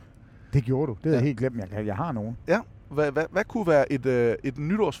NBA-nytårsforsæt. Det gjorde du. Det havde jeg helt glemt. Jeg har nogen. Ja. Hvad kunne være et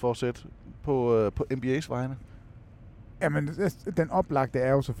nytårsforsæt på NBA's vegne? Jamen, den oplagte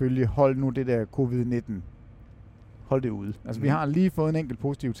er jo selvfølgelig, hold nu det der covid-19. Hold det ude. Altså, vi har lige fået en enkelt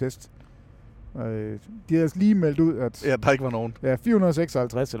positiv test. De har lige meldt ud, at... Ja, der ikke var nogen. Ja,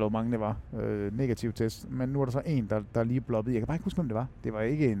 456, eller hvor mange det var, negativ test. Men nu er der så en, der lige bloppede. Jeg kan bare ikke huske, hvem det var. Det var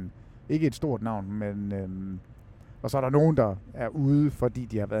ikke et stort navn, men... og så er der nogen, der er ude, fordi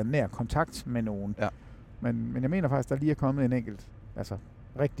de har været nær kontakt med nogen. Ja. Men jeg mener faktisk, der lige er kommet en enkelt, altså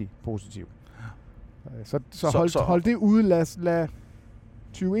rigtig positiv. Så hold det ude.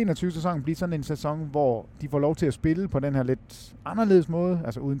 2021-sæsonen blive sådan en sæson, hvor de får lov til at spille på den her lidt anderledes måde,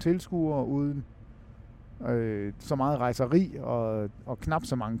 altså uden tilskuere, uden så meget rejseri og knap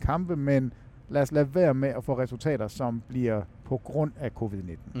så mange kampe, men lad os lade være med at få resultater, som bliver på grund af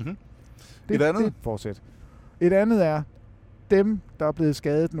covid-19. Mm-hmm. Det er et forsæt. Et andet er dem, der er blevet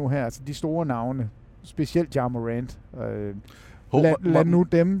skadet nu her, altså de store navne, specielt Ja Morant. Lad nu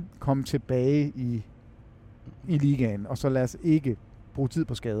dem komme tilbage i ligaen, og så lad os ikke bruge tid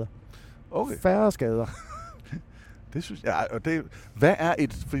på skader. Okay. Færre skader. Det synes jeg, og det, hvad er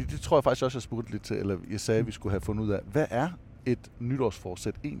fordi det tror jeg faktisk også, jeg spurgte lidt til, eller jeg sagde, at vi skulle have fundet ud af, hvad er et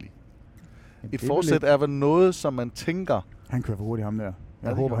nytårsforsæt egentlig? Jamen, et forsæt er vel noget, som man tænker... Han kører for hurtigt ham der.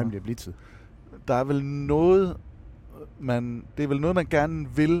 Jeg håber, han bliver blitzet. Der er vel noget, det er vel noget, man gerne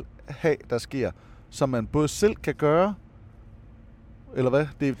vil have, der sker, som man både selv kan gøre, eller hvad?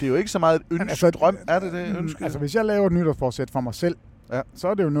 Det er jo ikke så meget et ønske, drøm, er det ønske? Altså, hvis jeg laver et nytårsforsæt for mig selv, så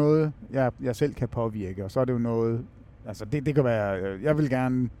er det jo noget, jeg selv kan påvirke, og så er det jo noget... Altså, det kan være... Jeg vil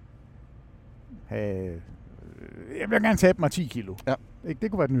gerne tabe mig 10 kilo. Ja.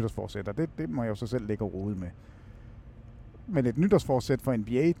 Det kunne være et nytårsforsæt, og det må jeg jo så selv lægge og rode med. Men et nytårsforsæt for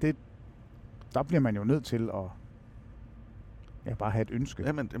NBA, der bliver man jo nødt til at bare have et ønske.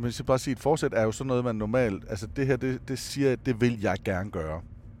 Ja, men jeg skal bare sige, et forsæt er jo sådan noget, man normalt... Altså, det her, det siger, at det vil jeg gerne gøre.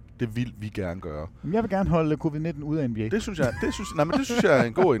 Det vil vi gerne gøre. Men jeg vil gerne holde covid-19 ud af NBA. Det synes jeg er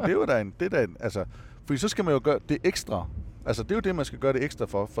en god idé. Det er altså, fordi så skal man jo gøre det ekstra. Altså, det er jo det, man skal gøre det ekstra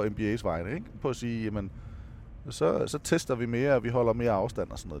for NBA's vegne, ikke? På at sige, jamen, så tester vi mere, og vi holder mere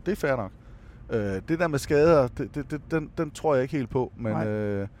afstand og sådan noget. Det er fair nok. Det der med skader, den tror jeg ikke helt på,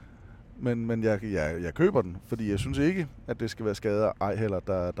 men jeg køber den, fordi jeg synes ikke, at det skal være skader, ej heller,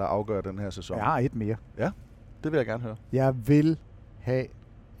 der afgør den her sæson. Jeg har et mere. Ja, det vil jeg gerne høre. Jeg vil have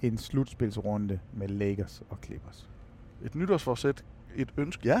en slutspilsrunde med Lakers og Clippers. Et nytårsforsæt, et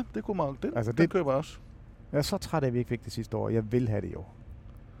ønske. Ja, det kunne man. Det køber jeg også. Jeg er så træt af, at vi ikke fik det sidste år. Jeg vil have det i år.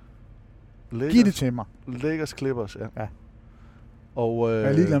 Lakers, giv det til mig. Lakers, Clippers, ja. Og, jeg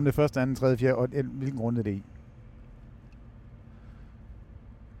er ligeglad om det første, anden, tredje, fjerde, og hvilken runde er det i?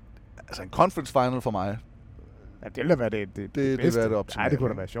 Altså en conference final for mig. Ja, det ville være det bedste. Det optimale. Nej, det kunne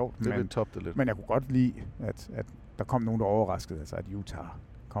da være sjovt. Det ville toppe det lidt. Men jeg kunne godt lide, at der kom nogen, der overraskede, altså at Utah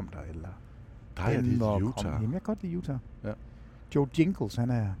kom der, eller... Der er det Utah. Jamen, jeg kan godt lide Utah. Ja. Joe Jingles, han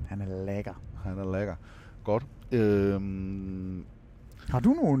er lækker. Han er lækker. Godt. Har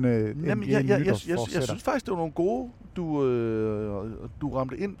du nogle jeg synes faktisk, det var nogle gode, du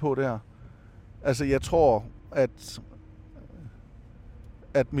ramte ind på der. Altså, jeg tror,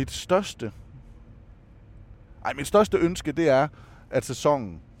 at mit største ønske, det er, at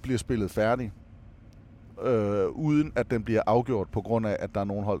sæsonen bliver spillet færdig, uden at den bliver afgjort på grund af, at der er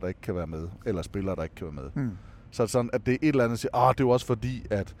nogen hold, der ikke kan være med, eller spillere, der ikke kan være med. Så sådan, at det er et eller andet, der siger, det er jo også fordi,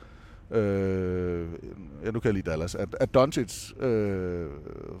 at nu kan jeg lide Dallas, at Doncic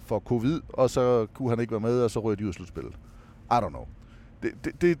får covid, og så kunne han ikke være med, og så rører de ud af slutspillet. I don't know.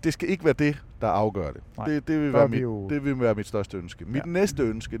 Det skal ikke være det, der afgør det. Det vil være mit største ønske. Mit næste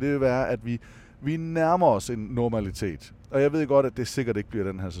ønske, det vil være, at vi nærmer os en normalitet. Og jeg ved godt, at det sikkert ikke bliver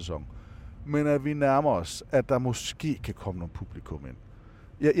den her sæson. Men at vi nærmer os, at der måske kan komme noget publikum ind.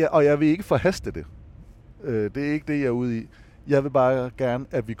 Og jeg vil ikke forhaste det. Det er ikke det, jeg er ude i. Jeg vil bare gerne,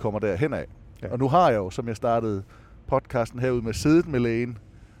 at vi kommer derhen af. Ja. Og nu har jeg jo, som jeg startede podcasten herude med, siddet med lægen,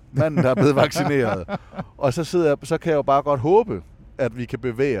 manden, der er blevet vaccineret. Og så kan jeg jo bare godt håbe, at vi kan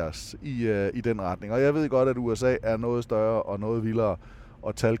bevæge os i den retning. Og jeg ved godt, at USA er noget større og noget vildere,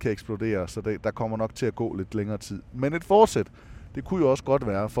 og tal kan eksplodere, så der kommer nok til at gå lidt længere tid. Men et forsæt, det kunne jo også godt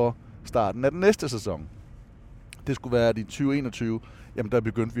være for starten af den næste sæson. Det skulle være, at i 2021, jamen der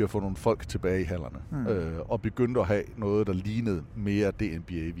begyndte vi at få nogle folk tilbage i hallerne, og begyndte at have noget, der lignede mere det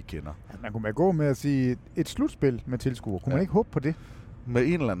NBA, vi kender. Ja, man kunne gå med at sige et slutspil med tilskuere. Kunne man ikke håbe på det? Med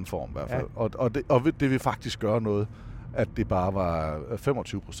en eller anden form i hvert fald. Ja. Og det vil faktisk gøre noget, at det bare var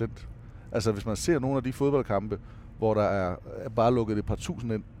 25%. Altså hvis man ser nogle af de fodboldkampe, hvor der er bare lukket et par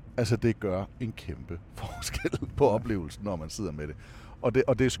tusind ind, altså det gør en kæmpe forskel på oplevelsen, når man sidder med det.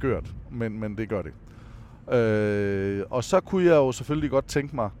 Og det er skørt, men det gør det. Og så kunne jeg jo selvfølgelig godt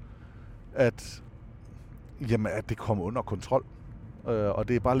tænke mig, at det kommer under kontrol. Og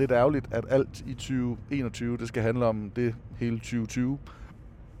det er bare lidt ærgerligt, at alt i 2021, det skal handle om det hele 2020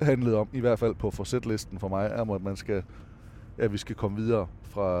 handlede om, i hvert fald på forsætlisten for mig, at vi skal komme videre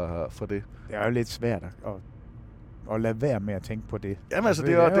fra det. Det er jo lidt svært at lade være med at tænke på det. Jamen altså,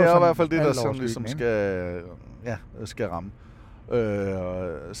 det er i hvert fald det, der sådan ligesom skal ramme.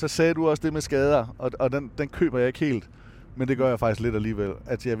 Så sagde du også det med skader, og den køber jeg ikke helt, men det gør jeg faktisk lidt alligevel,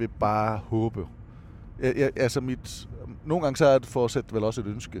 at jeg vil bare håbe. Nogle gange så er det forsæt vel også et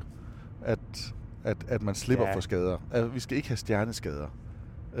ønske, at man slipper for skader. Altså, vi skal ikke have stjerneskader.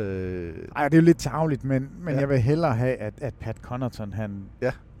 Ej, det er jo lidt tarveligt, men jeg vil hellere have, at Pat Connaughton,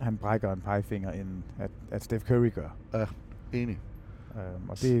 han brækker en pegefinger, end at Steph Curry gør. Ja, enig.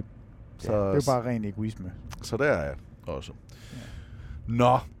 Og det er jo bare ren egoisme. Så der er jeg også. Ja.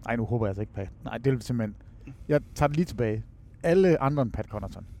 Nå. Ej, nu håber jeg altså ikke Pat. Nej, det er simpelthen... Jeg tager det lige tilbage. Alle andre end Pat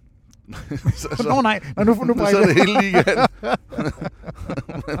Connaughton. Nej. Nu brækker så er det hele ligaen.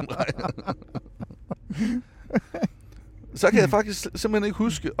 Så kan jeg faktisk simpelthen ikke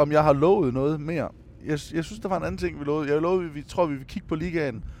huske, om jeg har lovet noget mere. Jeg synes, der var en anden ting, vi lovede. Jeg lovede, vi vil kigge på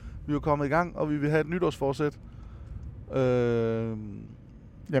ligaen. Vi er kommet i gang, og vi vil have et nytårsforsæt.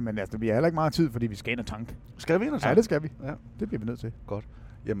 Jamen altså, vi har heller ikke meget tid, fordi vi skal ind og tanke. Skal vi ind og tanke? Ja, det skal vi. Ja. Det bliver vi nødt til. Godt.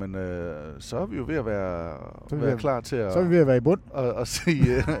 Jamen, så er vi jo ved at være klar til at... Så er vi ved at være i bund. Og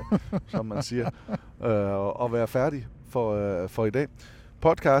sige, som man siger, og være færdig for i dag.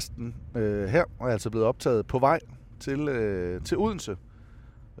 Podcasten her er altså blevet optaget på vej til Odense.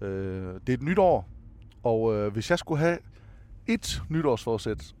 Det er et nyt år, og hvis jeg skulle have et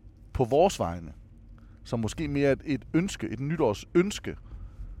nytårsforsæt på vores vegne, som måske mere et ønske, et nytårsønske,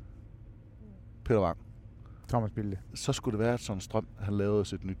 Peter Wang, Thomas Bilde, så skulle det være, at Søren Strøm, han lavede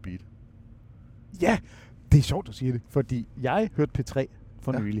os et nyt beat. Ja, det er sjovt at sige det, fordi jeg hørte P3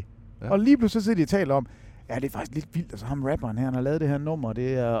 for nylig. Ja. Og lige pludselig sidder de og taler om, det er faktisk lidt vildt, altså ham rapperen her, han har lavet det her nummer,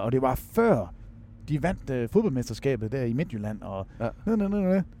 og det var før de vandt fodboldmesterskabet der i Midtjylland, og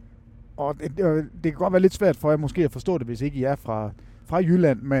og det kan godt være lidt svært for jer måske at forstå det, hvis ikke I er fra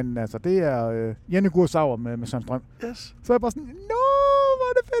Jylland, men altså det er Jenne Gursauer med Søren Strøm. Yes. Så er jeg bare sådan, hvor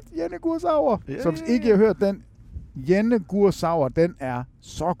er det fedt, Jenne Gursauer. Så hvis ikke I har hørt den, Jenne Gursauer, den er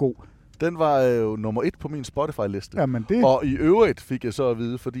så god. Den var jo nummer 1 på min Spotify-liste. Jamen det... Og i øvrigt fik jeg så at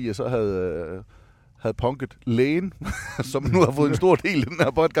vide, fordi jeg så havde punket lægen, som nu har fået en stor del i den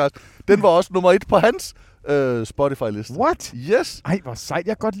her podcast. Den var også nummer 1 på hans Spotify-liste. What? Yes. Ej, hvor sejt.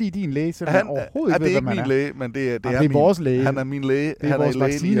 Jeg kan godt lide din læge, selvom jeg overhovedet ikke ved, hvad man er. Det er ikke min læge, men det er min, vores læge. Han er min læge. Det er vores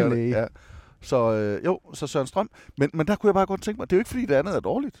vaccinelæge. Ja. Så Søren Strøm. Men der kunne jeg bare godt tænke mig, det er jo ikke fordi det andet er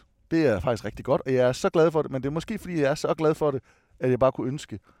dårligt. Det er faktisk rigtig godt, og jeg er så glad for det, men det er måske fordi jeg er så glad for det, at jeg bare kunne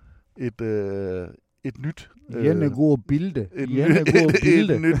ønske et nyt... Jenne gode bilde. Et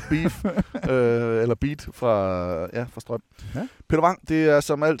nyt beef, eller beat fra Strøm. Ja. Peter Wang, det er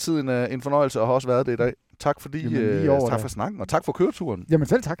som altid en fornøjelse, og har også været det i dag. Tak tak for snakken, og tak for køreturen. Jamen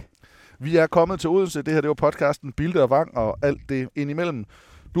selv tak. Vi er kommet til Odense. Det her, det var podcasten Bilde og Wang, og alt det indimellem.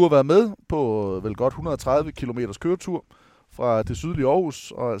 Du har været med på vel godt 130 kilometers køretur fra det sydlige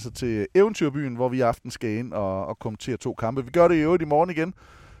Aarhus, og altså til Eventyrbyen, hvor vi i aften skal ind og kommentere 2 kampe. Vi gør det i øvrigt i morgen igen.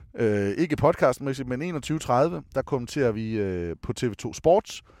 Ikke podcastmæssigt, men 21.30, der kommenterer vi på TV2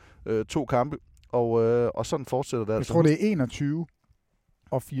 Sports 2 kampe, og sådan fortsætter det. Jeg tror, det er 21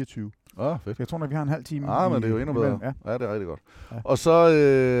 og 24. Fedt. Jeg tror nok, vi har en halv time. Men det er jo endnu bedre. Ja, det er rigtig godt. Ja.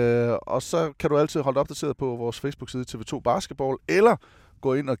 Og så kan du altid holde opdateret på vores Facebook-side TV2 Basketball, eller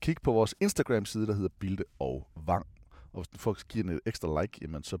gå ind og kigge på vores Instagram-side, der hedder Bilde og Wang. Og hvis folk giver den et ekstra like,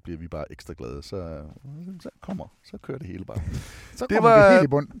 jamen, så bliver vi bare ekstra glade. Så kører det hele bare. Så kommer vi helt i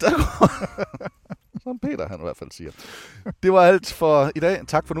bund. Som Peter, han i hvert fald siger. Det var alt for i dag.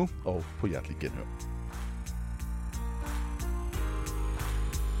 Tak for nu, og på hjertelig genhør.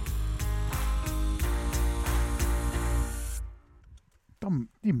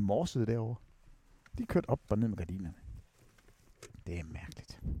 De er morsede derovre. De kørte op og ned med gardinerne. Det er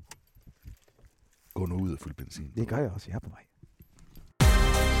mærkeligt. Gå nu ud og fylde benzin. Det gør jeg også. Jeg er på vej.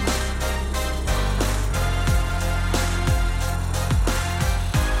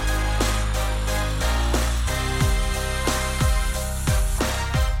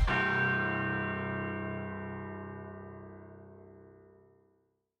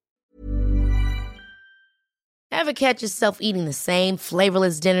 Ever catch yourself eating the same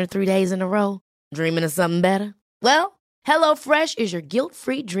flavorless dinner 3 days in a row? Dreaming of something better? Well, HelloFresh is your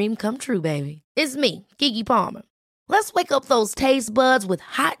guilt-free dream come true, baby. It's me, Keke Palmer. Let's wake up those taste buds with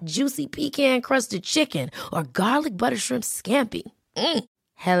hot, juicy pecan-crusted chicken or garlic butter shrimp scampi.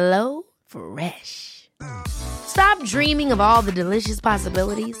 Hello Fresh. Stop dreaming of all the delicious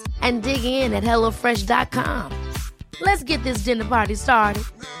possibilities and dig in at HelloFresh.com. Let's get this dinner party started.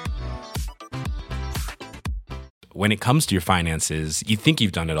 When it comes to your finances, you think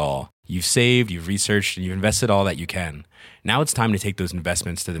you've done it all. You've saved, you've researched, and you've invested all that you can. Now it's time to take those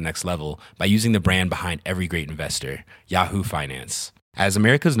investments to the next level by using the brand behind every great investor, Yahoo Finance. As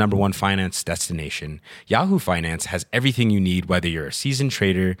America's #1 finance destination, Yahoo Finance has everything you need, whether you're a seasoned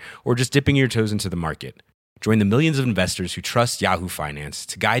trader or just dipping your toes into the market. Join the millions of investors who trust Yahoo Finance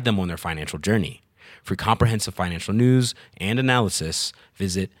to guide them on their financial journey. For comprehensive financial news and analysis,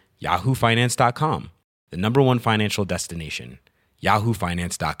 visit yahoofinance.com, the #1 financial destination,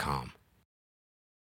 yahoofinance.com.